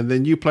again, and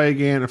then you play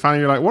again, and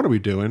finally you're like, what are we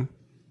doing? And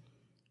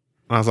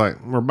I was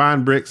like, we're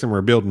buying bricks and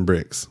we're building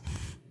bricks.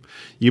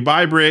 You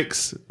buy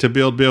bricks to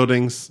build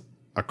buildings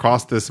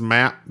across this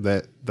map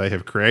that they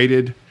have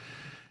created.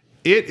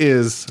 It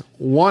is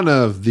one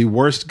of the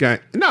worst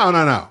games.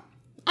 No.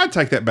 I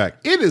take that back.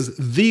 It is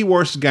the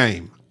worst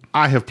game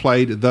I have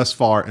played thus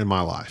far in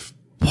my life.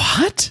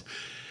 What?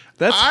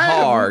 That's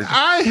hard.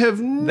 I have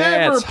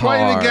never That's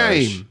played harsh. a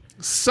game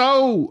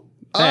so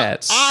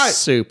That's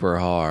super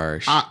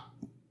harsh.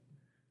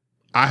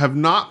 I have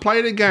not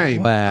played a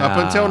game up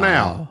until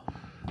now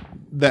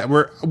that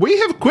we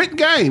have quit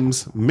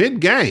games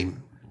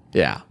mid-game,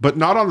 yeah, but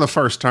not on the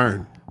first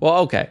turn. Well,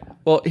 okay.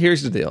 Well,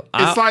 here's the deal.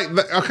 It's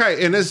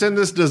and it's in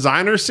this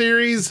designer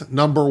series,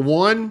 number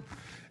 1.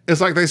 It's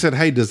like they said,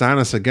 hey, design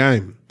us a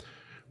game.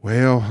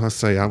 Well, let's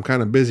say I'm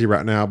kind of busy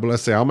right now, but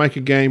let's say I'll make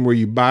a game where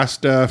you buy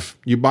stuff,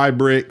 you buy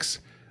bricks,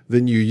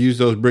 then you use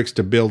those bricks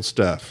to build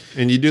stuff.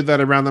 And you do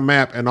that around the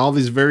map and all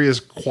these various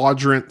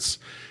quadrants,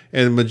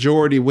 and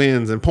majority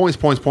wins and points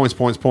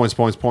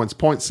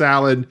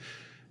salad.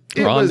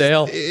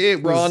 Rondale.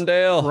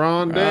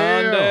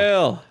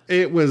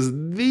 It was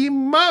the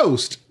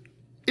most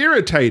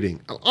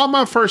irritating. On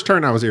my first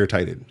turn, I was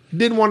irritated.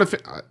 Didn't want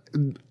to.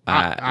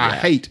 I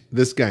hate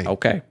this game.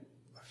 Okay.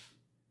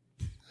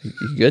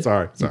 You good?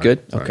 Sorry. You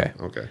good? Sorry.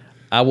 Okay.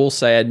 I will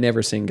say I'd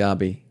never seen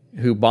Gabi,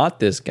 who bought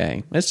this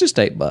game. It's just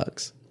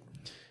 $8.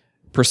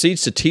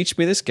 Proceeds to teach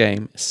me this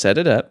game, set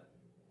it up,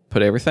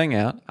 put everything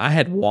out. I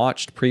had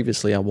watched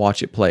previously. I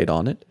watched it played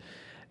on it.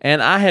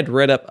 And I had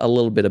read up a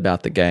little bit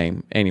about the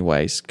game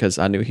anyways, because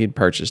I knew he'd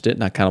purchased it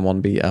and I kind of want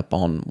to be up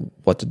on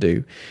what to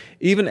do.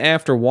 Even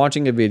after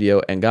watching a video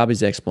and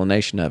Gabi's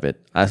explanation of it,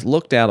 I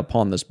looked out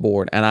upon this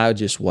board and I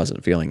just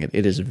wasn't feeling it.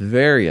 It is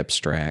very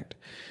abstract.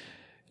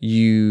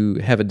 You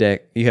have a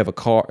deck,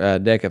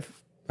 deck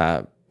of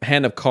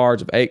hand of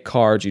cards of 8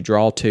 cards. You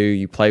draw 2,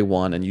 you play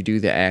 1, and you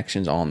do the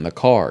actions on the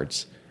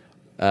cards.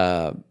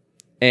 And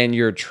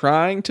you're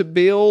trying to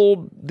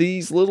build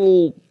these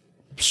little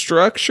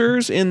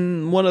structures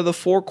in one of the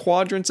 4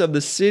 quadrants of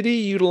the city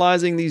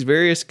utilizing these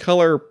various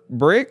color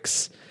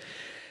bricks.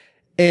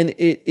 And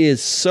it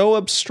is so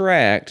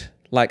abstract.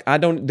 Like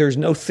there's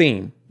no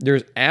theme.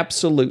 There's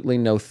absolutely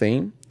no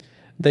theme.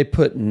 They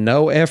put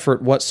no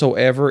effort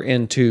whatsoever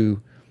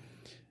into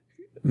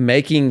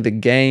making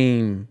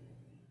the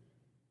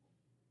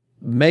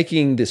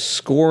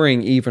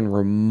scoring even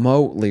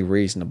remotely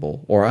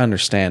reasonable or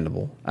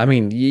understandable. I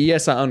mean,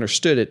 yes, I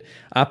understood it.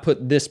 I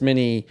put this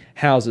many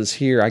houses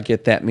here, I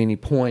get that many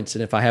points,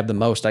 and if I have the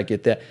most, I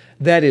get that.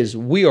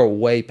 We are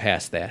way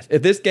past that.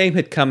 If this game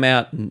had come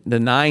out in the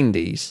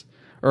 90s,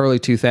 early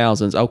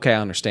 2000s, okay,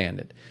 I understand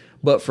it.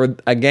 But for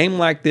a game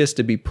like this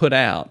to be put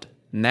out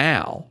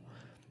now,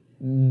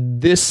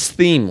 this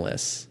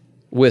themeless,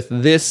 with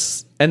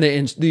this, and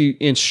the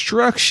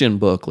instruction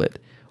booklet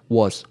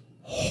was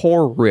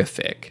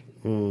horrific.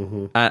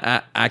 Mm-hmm.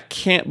 I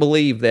can't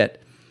believe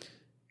that.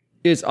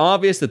 It's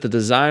obvious that the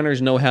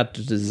designers know how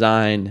to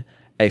design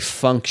a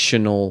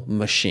functional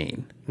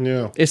machine.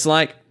 Yeah, it's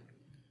like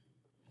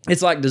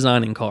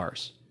designing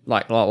cars.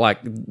 Like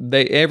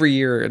they every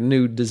year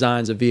new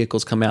designs of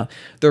vehicles come out.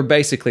 They're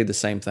basically the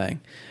same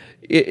thing.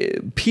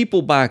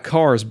 People buy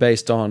cars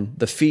based on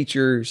the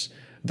features,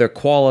 their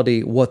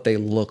quality, what they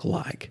look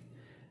like.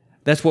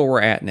 That's where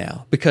we're at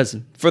now. Because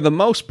for the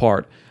most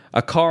part,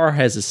 a car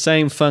has the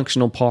same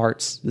functional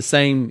parts, the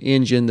same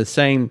engine, the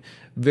same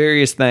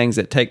various things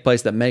that take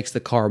place that makes the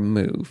car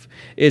move.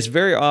 It's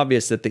very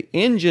obvious that the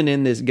engine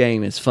in this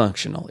game is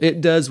functional.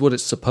 It does what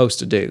it's supposed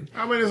to do.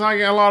 I mean, it's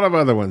like a lot of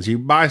other ones. You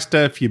buy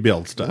stuff, you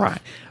build stuff.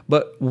 Right.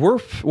 But we're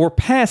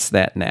past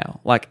that now.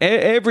 Like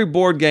every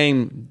board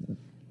game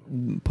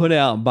put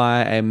out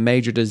by a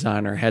major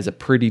designer has a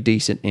pretty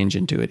decent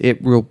engine to it.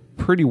 It will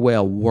pretty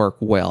well work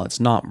well. It's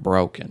not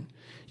broken.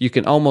 You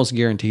can almost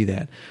guarantee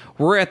that.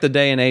 We're at the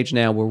day and age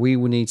now where we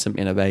need some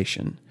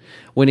innovation.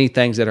 We need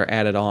things that are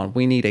added on.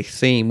 We need a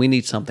theme. We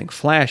need something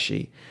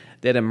flashy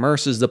that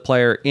immerses the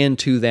player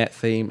into that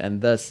theme,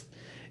 and thus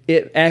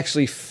it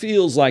actually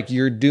feels like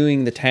you're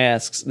doing the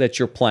tasks that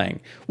you're playing.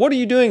 What are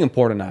you doing in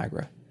Port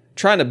Niagara?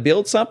 Trying to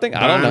build something?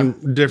 I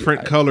don't know.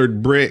 Different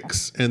colored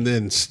bricks and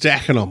then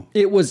stacking them.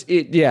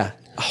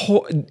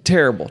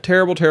 Terrible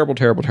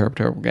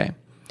game.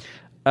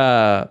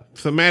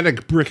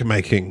 Thematic brick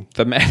making.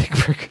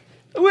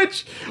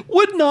 Which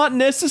would not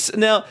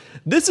necessarily. Now,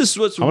 this is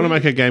what's. I want to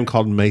make a game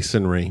called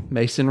Masonry.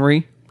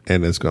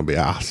 And it's going to be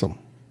awesome.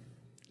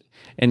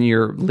 And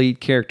your lead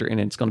character in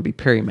it's going to be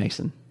Perry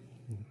Mason.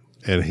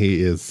 And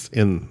he is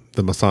in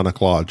the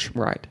Masonic Lodge.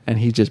 Right. And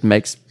he just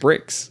makes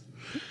bricks.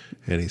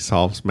 And he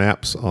solves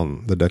maps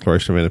on the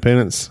Declaration of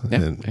Independence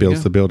and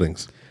builds the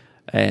buildings.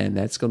 And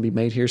that's going to be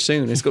made here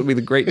soon. It's going to be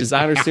the Great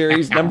Designer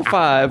Series number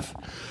 5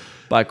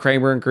 by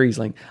Kramer and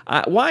Kriesling.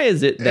 Why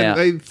is it that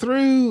they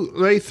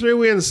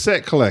threw in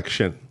set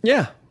collection?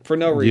 Yeah, for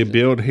no reason. You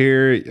build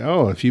here.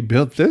 Oh, if you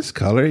built this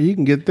color, you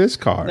can get this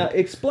card. Now,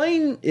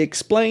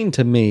 explain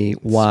to me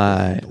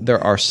why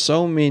there are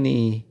so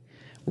many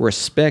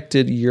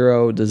respected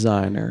Euro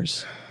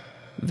designers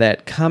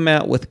that come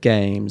out with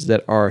games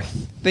that are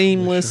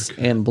themeless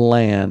and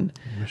bland.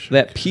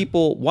 That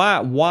people,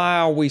 why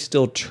are we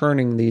still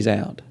churning these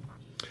out?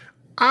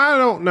 I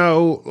don't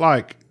know.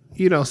 Like,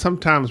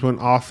 sometimes when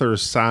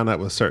authors sign up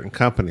with certain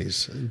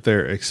companies,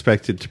 they're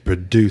expected to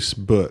produce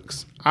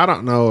books. I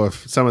don't know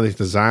if some of these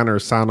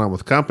designers sign on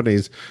with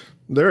companies,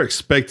 they're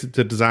expected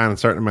to design a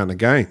certain amount of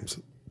games.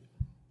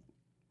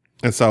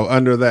 And so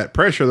under that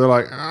pressure, they're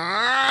like,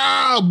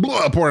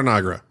 Port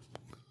Niagara.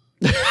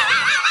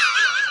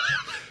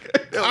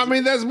 I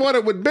mean, that's what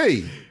it would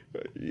be.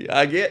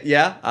 I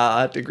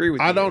have to agree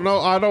with you. I don't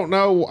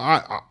know.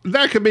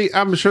 That could be.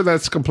 I'm sure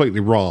that's completely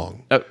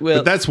wrong.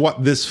 But that's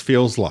what this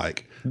feels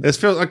like. This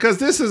feels because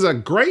this is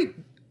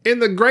in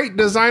the Great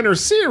Designer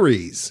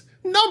series.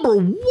 Number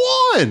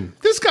 1.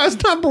 This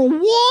guy's number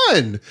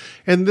 1,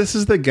 and this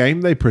is the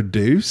game they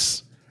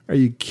produce. Are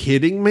you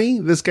kidding me?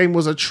 This game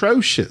was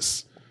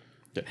atrocious.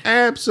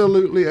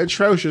 Absolutely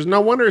atrocious.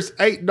 No wonder it's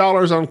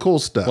 $8 on Cool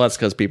Stuff. Well, that's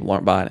because people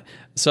aren't buying it.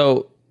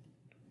 So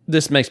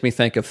this makes me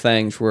think of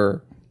things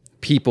where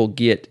people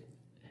get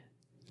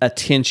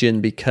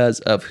attention because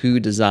of who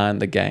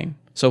designed the game.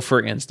 So,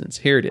 for instance,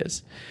 here it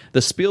is.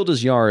 The Spiel des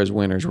Jahres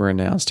winners were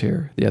announced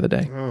here the other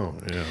day. Oh,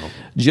 yeah.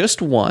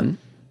 Just one.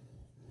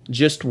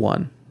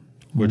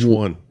 Which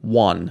one?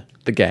 Won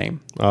the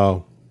game.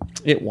 Oh.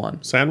 It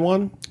won. San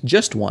Juan?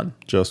 Just one.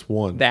 Just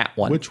one. That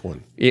one. Which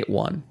one? It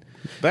won.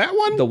 That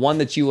one? The one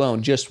that you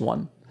own, just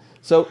one.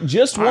 So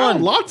just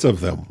one. Lots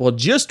of them. Well,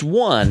 just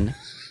one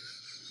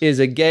is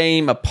a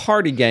game, a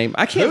party game.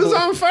 I can't. Who's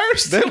on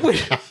first?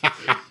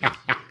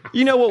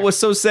 You know what was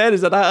so sad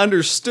is that I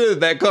understood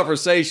that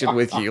conversation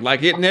with you.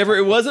 Like it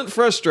wasn't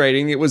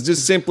frustrating. It was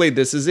just simply,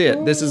 this is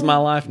it. This is my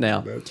life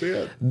now. That's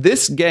it.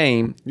 This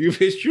game. You've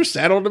hitched your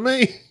saddle to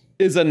me.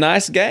 Is a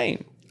nice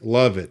game.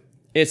 Love it.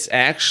 It's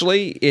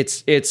actually,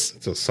 it's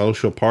a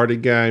social party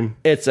game.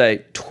 It's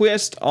a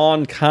twist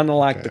on kind of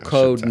like the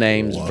Code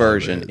Names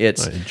version. I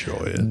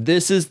enjoy it.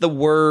 This is the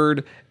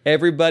word.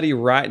 Everybody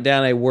write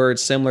down a word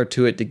similar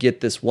to it to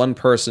get this one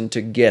person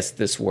to guess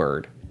this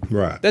word.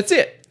 Right. That's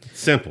it.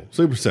 Simple.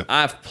 Super simple.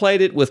 I've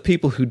played it with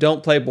people who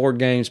don't play board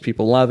games.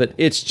 People love it.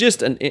 It's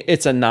just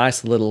it's a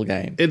nice little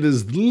game. It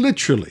is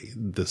literally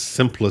the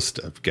simplest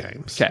of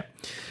games. Okay.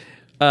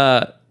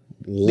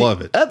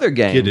 Love it. Other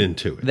game Get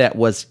into it. that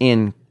was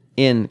in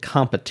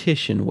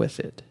competition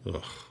with it.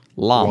 Ugh.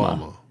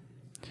 Llama.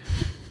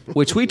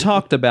 Which we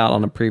talked about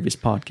on a previous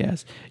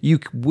podcast. You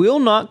will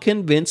not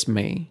convince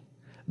me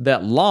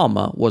that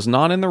Llama was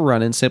not in the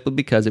running simply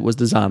because it was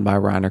designed by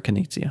Reiner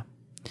Knizia.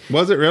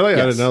 Was it really?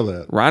 Yes. I didn't know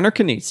that. Reiner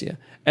Knizia.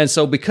 And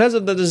so because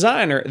of the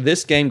designer,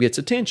 this game gets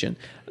attention.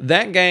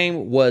 That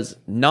game was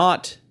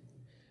not...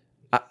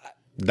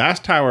 Dice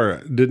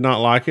Tower did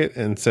not like it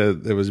and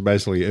said it was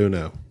basically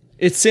Uno.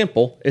 It's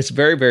simple. It's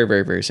very, very,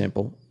 very, very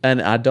simple.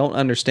 And I don't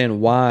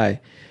understand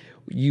why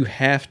you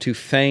have to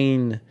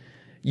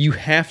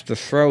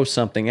throw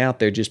something out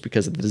there just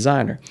because of the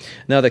designer.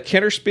 Now, the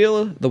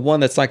Kennerspiele, the one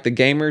that's like the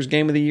Gamers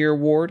Game of the Year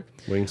award,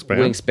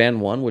 Wingspan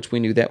won, which we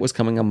knew that was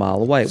coming a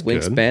mile away.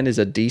 Wingspan is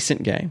a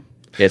decent game.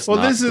 It's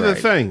not this is great.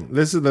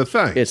 the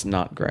thing. It's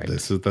not great.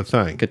 This is the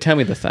thing. Okay, tell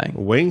me the thing.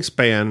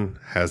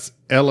 Wingspan has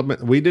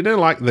element. We didn't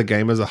like the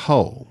game as a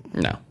whole.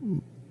 No.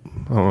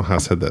 I don't know how I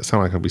said that.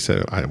 Sound like we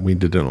said we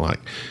didn't like.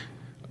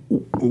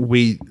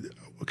 We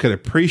could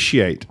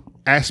appreciate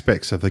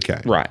aspects of the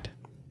game. Right.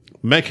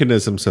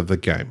 Mechanisms of the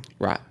game.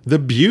 Right. The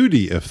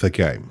beauty of the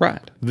game.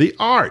 Right. The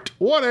art.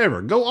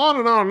 Whatever. Go on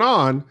and on and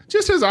on.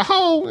 Just as a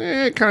whole,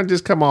 it kind of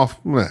just come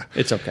off. Meh.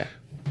 It's okay.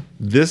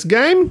 This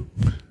game,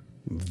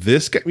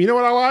 you know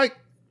what I like?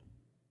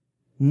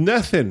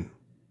 Nothing.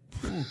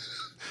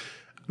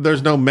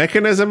 There's no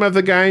mechanism of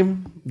the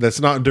game that's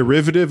not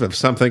derivative of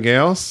something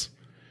else.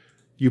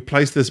 You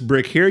place this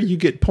brick here, you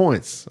get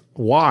points.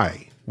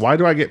 Why? Why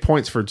do I get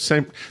points for the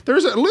same?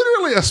 There's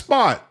literally a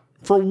spot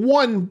for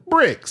one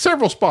brick,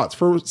 several spots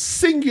for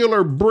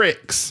singular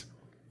bricks.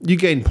 You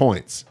gain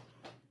points.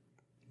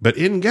 But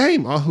in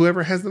game,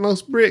 whoever has the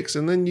most bricks,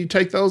 and then you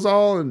take those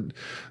all and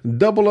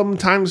double them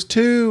times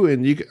 2,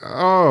 and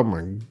oh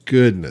my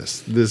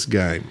goodness, this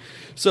game.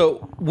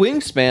 So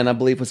Wingspan, I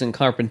believe, was in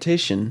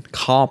competition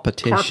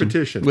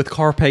with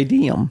Carpe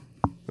Diem.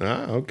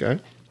 Ah, okay.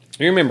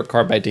 You remember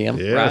Carpe Diem,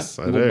 yes,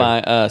 right? I do.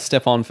 By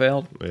Stefan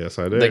Feld. Yes,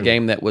 I do. The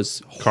game that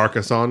was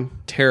Carcassonne.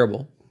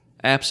 Terrible.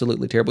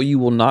 Absolutely terrible. You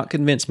will not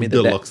convince me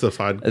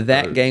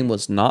that game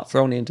was not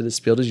thrown into the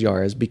Spiel des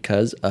Jahres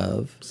because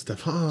of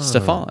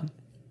Stefan.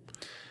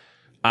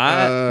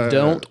 I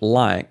don't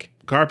like...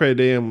 Carpe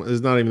Diem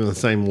is not even the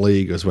same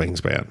league as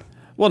Wingspan.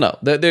 Well, no.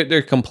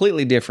 They're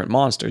completely different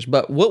monsters.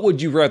 But what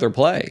would you rather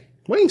play?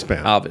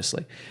 Wingspan.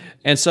 Obviously.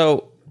 And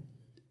so,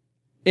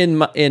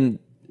 what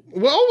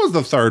was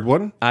the third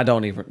one? I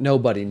don't even...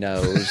 Nobody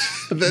knows.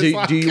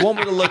 Do you want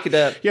me to look it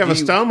up? You have a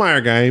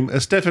Stonemeyer game, a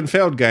Stefan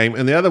Feld game,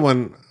 and the other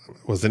one...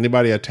 Was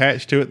anybody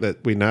attached to it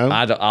that we know?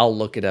 I'll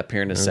look it up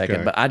here in a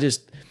second. But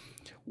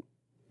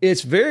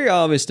it's very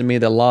obvious to me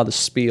that a lot of the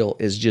spiel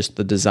is just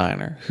the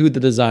designer, who the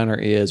designer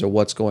is or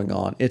what's going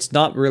on. It's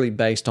not really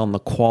based on the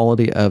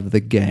quality of the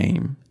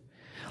game.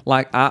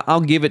 Like,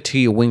 I'll give it to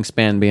you,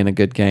 Wingspan being a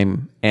good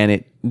game and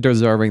it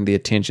deserving the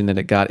attention that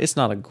it got. It's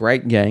not a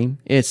great game.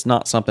 It's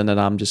not something that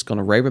I'm just going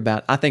to rave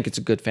about. I think it's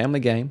a good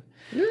family game.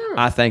 Yeah.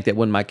 I think that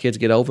when my kids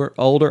get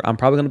older, I'm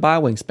probably going to buy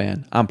a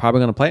Wingspan. I'm probably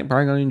going to play it and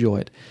probably going to enjoy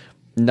it.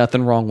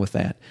 Nothing wrong with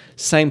that.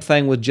 Same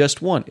thing with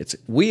Just One.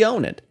 We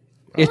own it.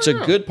 It's a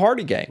good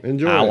party game.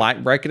 I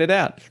like breaking it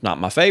out. It's not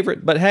my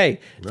favorite, but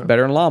hey, it's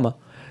better than Llama.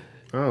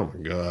 Oh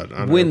my god! I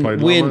never When-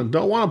 played when- llama.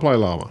 Don't want to play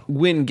llama.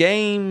 When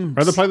games,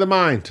 Rather play the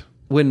mind.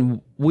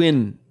 when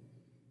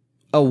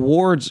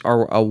awards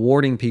are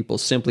awarding people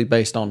simply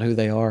based on who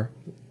they are,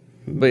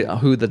 but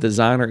who the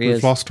designer is,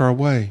 We've lost our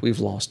way. we've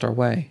lost our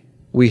way.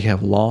 We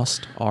have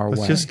lost our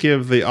Let's way. just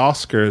give the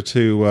Oscar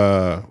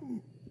to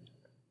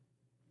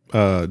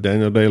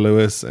Daniel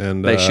Day-Lewis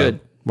and They should.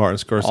 Martin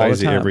all the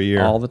Scorsese time, every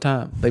year. all the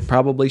time. They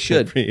probably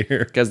should Every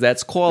year. because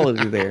that's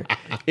quality there.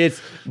 It's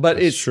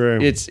true.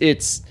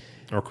 It's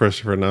Or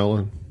Christopher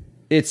Nolan.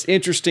 it's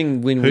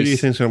interesting when Who we do you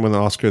think's going to win the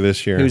Oscar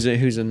this year?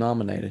 who's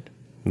nominated.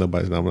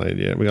 Nobody's nominated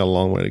yet. We got a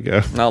long way to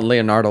go. Now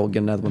Leonardo will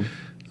get another one.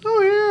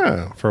 Oh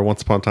yeah, for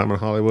Once Upon a Time in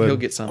Hollywood, He'll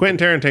get something.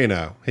 Quentin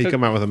Tarantino, he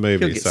come out with a He'll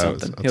movie, get so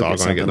something. it's He'll all get going to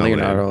something. get nominated.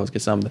 Leonardo will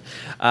get something.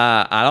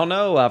 I don't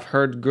know. I've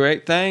heard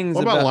great things.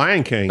 What about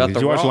Lion King? about Did The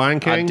you watch Rock. Lion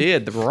King? I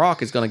did. The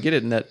Rock is going to get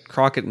it in that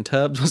Crockett and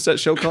Tubbs. What's that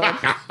show called?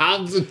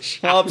 Hobbs and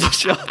Shaw. Hobbs and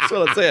Shaw. That's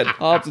what I said.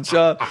 Hobbs and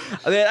Shaw.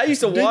 I mean, I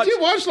used to watch. Did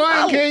you watch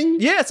Lion King?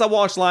 Yes, I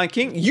watched Lion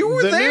King. You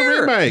were The new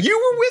there. remake. You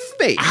were with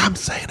me. I'm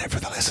saying it for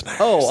the listeners.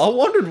 Oh, I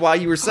wondered why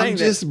you were saying I'm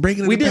that. just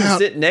bringing it we didn't about.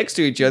 sit next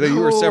to each other. You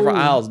were several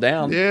No. aisles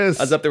down. Yes.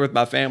 I was up there with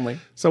my family.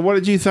 So what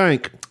did you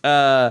think?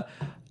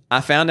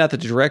 I found out that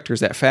the director is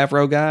that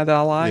Favreau guy that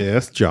I like.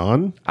 Yes,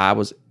 John.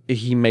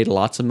 He made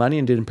lots of money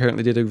and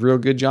apparently did a real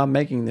good job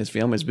making this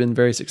film. It's been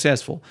very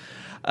successful.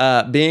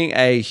 Being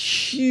a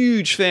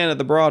huge fan of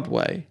the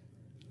Broadway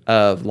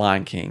of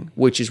Lion King,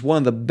 which is one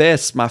of the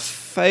best, my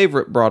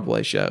favorite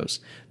Broadway shows,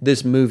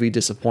 this movie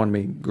disappointed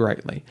me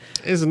greatly.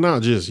 It's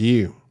not just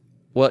you.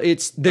 Well,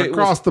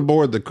 Across the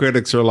board, the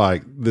critics are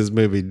like, this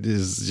movie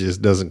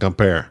just doesn't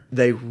compare.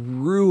 they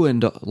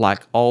ruined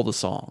like all the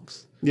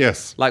songs.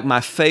 Yes. Like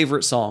my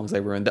favorite songs they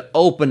ruined. The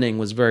opening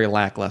was very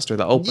lackluster.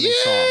 The opening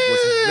song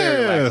was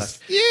very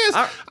lackluster. Yes.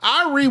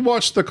 I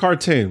rewatched the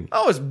cartoon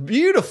Oh, it's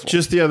beautiful.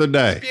 just the other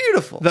day.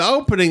 Beautiful. The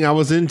opening, I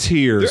was in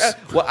tears.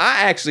 Well,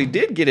 I actually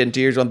did get in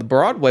tears on the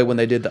Broadway when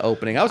they did the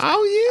opening. I was at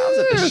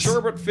the yes.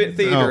 Sherbet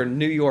Theater Oh. in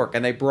New York,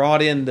 and they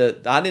brought in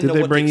I didn't know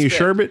they what bring to you expect.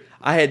 sherbet?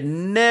 I had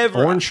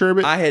never Orange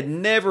sherbet? I had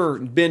never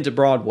been to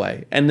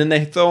Broadway, and then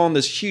they throw on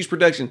this huge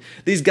production.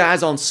 These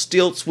guys on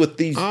stilts with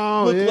these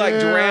looked like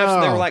giraffes.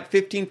 And they were like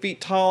 15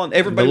 feet tall, and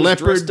everybody The was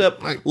leopard, dressed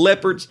up like-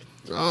 leopards.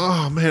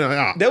 Oh,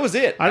 man. That was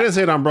it. I didn't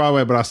see it on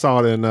Broadway, but I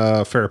saw it in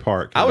Fair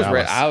Park. I was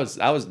Dallas.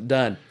 ready. I was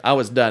done. I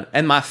was done.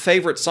 And my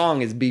favorite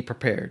song is "Be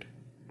Prepared."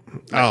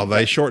 Oh,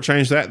 they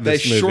shortchanged that They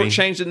this movie.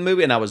 shortchanged it in the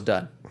movie, and I was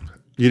done.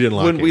 You didn't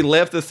like When it. we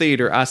left the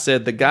theater, I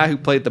said the guy who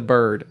played the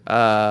bird,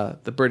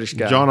 the British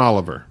guy, John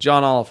Oliver.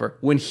 John Oliver.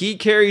 When he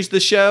carries the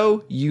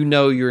show, you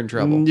know you're in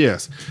trouble.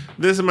 Yes.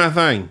 This is my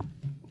thing.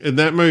 In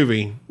that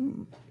movie,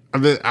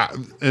 and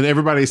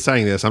everybody's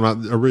saying this, I'm not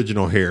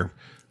original here.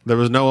 There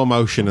was no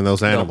emotion in those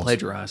Don't animals.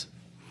 plagiarize.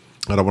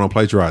 I don't want to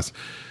plagiarize.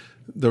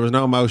 There was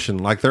no emotion.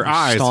 Like their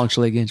eyes.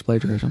 Staunchly against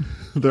plagiarism.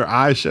 Their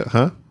eyes show,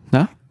 huh?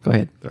 No, go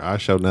ahead. Their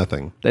eyes showed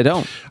nothing. They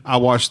don't. I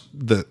watched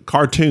the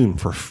cartoon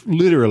for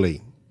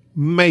literally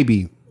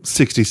maybe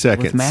 60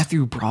 seconds.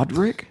 Matthew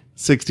Broderick.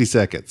 60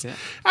 seconds.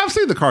 I've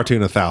seen the cartoon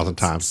 1,000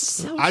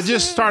 times. I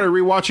just started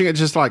rewatching it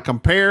just to like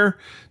compare,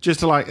 just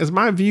to like, is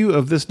my view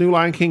of this new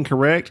Lion King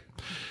correct?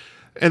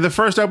 And the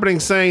first opening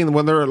scene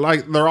when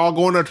they're all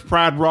going up to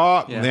Pride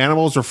Rock, and the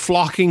animals are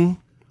flocking,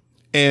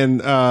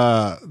 and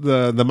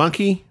the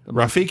monkey,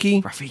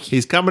 Rafiki,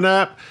 he's coming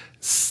up.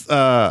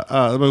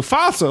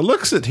 Mufasa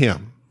looks at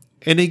him,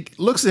 and he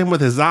looks at him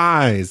with his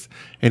eyes,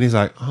 and he's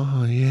like,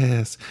 "Oh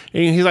yes,"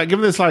 and he's like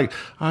giving this like,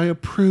 "I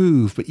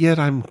approve, but yet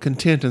I'm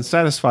content and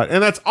satisfied,"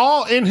 and that's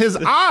all in his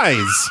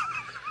eyes.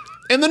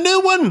 And the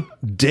new one,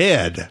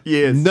 dead.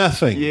 Yes.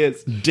 Nothing.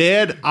 Yes.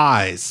 Dead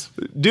eyes.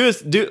 Do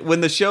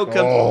when the show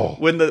comes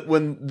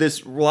when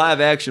this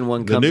live action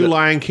one The comes. new up,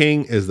 Lion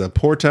King is the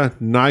Porta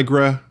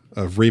Nigra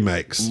of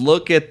remakes.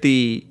 look at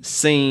the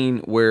scene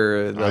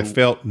where I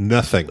felt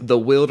nothing. the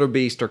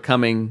wildebeest are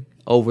coming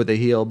over the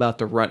hill, about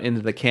to run into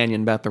the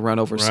canyon, about to run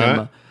over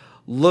Simba.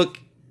 Look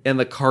in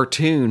the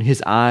cartoon,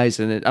 his eyes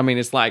in it. I mean,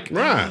 it's like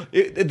Right.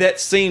 that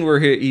scene where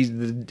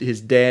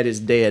his dad is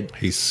dead.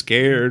 He's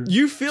scared.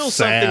 You feel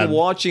sad. something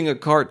watching a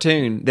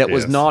cartoon that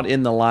was Yes. not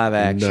in the live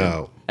action.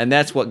 No. And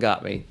that's what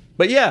got me.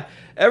 But yeah,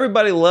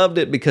 everybody loved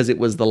it because it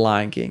was the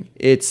Lion King.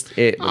 I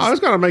was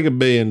going to make $1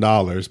 billion,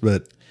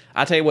 but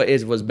I tell you what,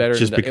 it was better.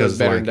 Just than, because it was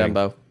better Lion than King.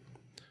 Dumbo.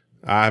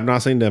 I have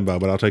not seen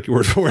Dumbo, but I'll take your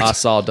word for it. I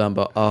saw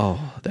Dumbo. Oh,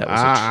 that was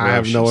I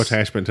have no atrocious.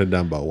 attachment to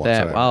Dumbo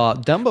whatsoever.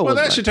 Dumbo well, was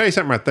that like- should tell you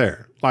something right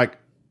there. Like,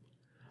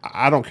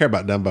 I don't care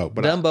about Dumbo,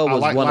 but Dumbo I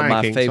was like one Lion of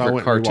my King, so I favorite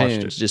went and rewatched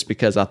cartoons it. just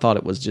because I thought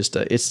it was just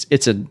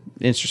it's an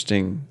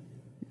interesting.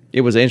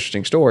 It was an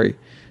interesting story.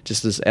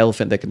 Just this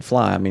elephant that can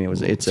fly. I mean,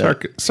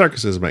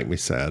 Circuses make me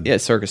sad. yeah,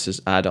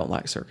 circuses. I don't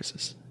like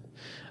circuses.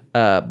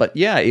 But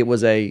yeah, it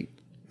was a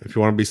If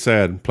you want to be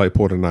sad, play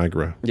Porta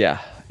Nigra. yeah.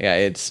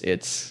 It's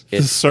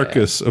The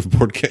circus of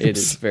board games. It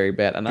is very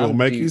bad, and It'll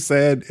make you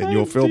sad, and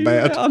you'll feel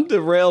bad. I'm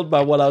derailed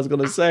by what I was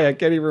going to say. I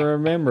can't even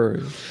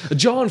remember.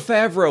 John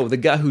Favreau, the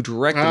guy who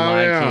directed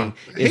Lion yeah.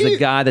 King, is the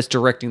guy that's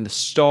directing the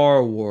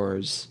Star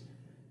Wars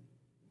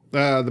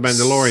The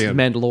Mandalorian.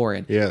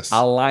 Mandalorian. Yes. I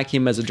like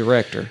him as a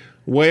director.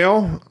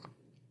 Well,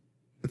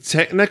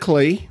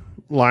 technically,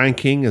 Lion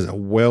King is a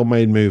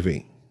well-made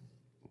movie.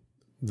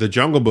 The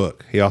Jungle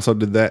Book, he also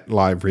did that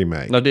live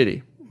remake. No, did he?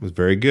 It was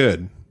very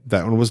good.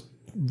 That one was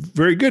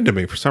very good to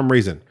me for some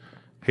reason.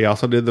 He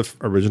also did the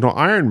original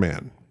Iron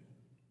Man.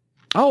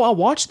 Oh, I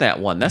watched that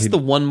one. That's the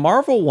one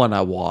Marvel one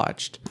I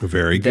watched.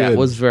 Very good. That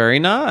was very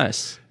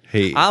nice.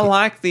 He- I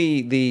like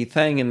the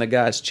thing in the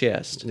guy's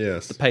chest.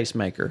 Yes. The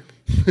pacemaker.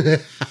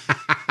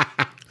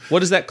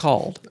 What is that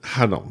called?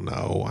 I don't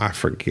know. I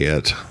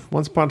forget.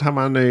 Once upon a time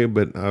I knew,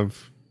 but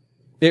I've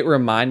It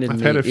reminded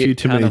me. had a few it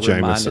too many kind of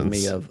reminded Jamesons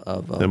me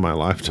of in my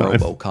lifetime.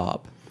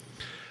 RoboCop.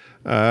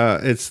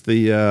 It's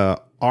the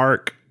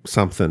Ark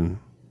something.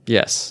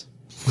 Yes,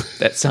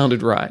 that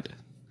sounded right.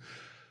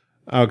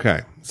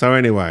 Okay. So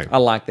anyway, I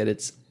like that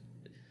it's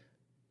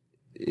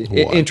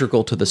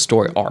integral to the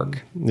story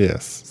arc.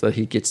 yes. So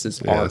he gets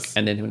his arc, Yes.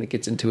 and then when it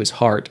gets into his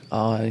heart,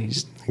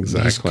 he's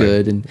Exactly.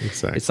 good, and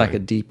Exactly. it's like a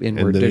deep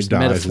inward. And then he There's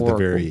dies at the metaphorical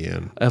very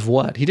end. of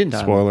what he didn't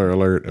die. Spoiler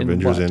alert, in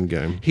Avengers what?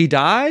 Endgame. He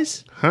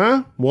dies.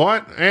 Huh?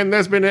 What? And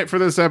that's been it for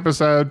this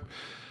episode.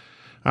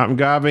 I'm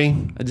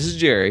Gabi. This is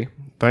Jerry.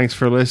 Thanks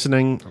for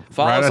listening.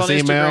 Follow Write us on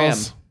emails.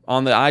 Instagram,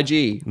 on the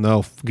IG.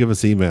 No, give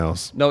us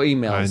emails. No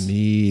emails. I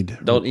need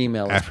Don't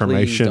email us.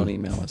 affirmation. Please don't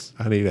email us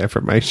I need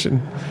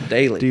affirmation.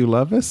 daily. Do you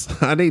love us?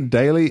 I need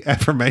daily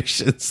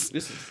affirmations.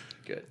 This is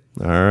good.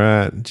 All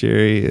right.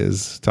 Jerry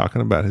is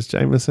talking about his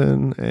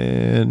Jameson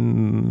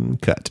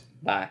and cut.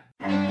 Bye.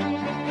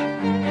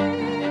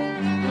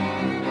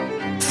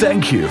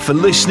 Thank you for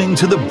listening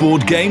to the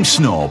Board Game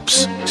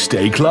Snobs.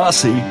 Stay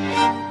classy.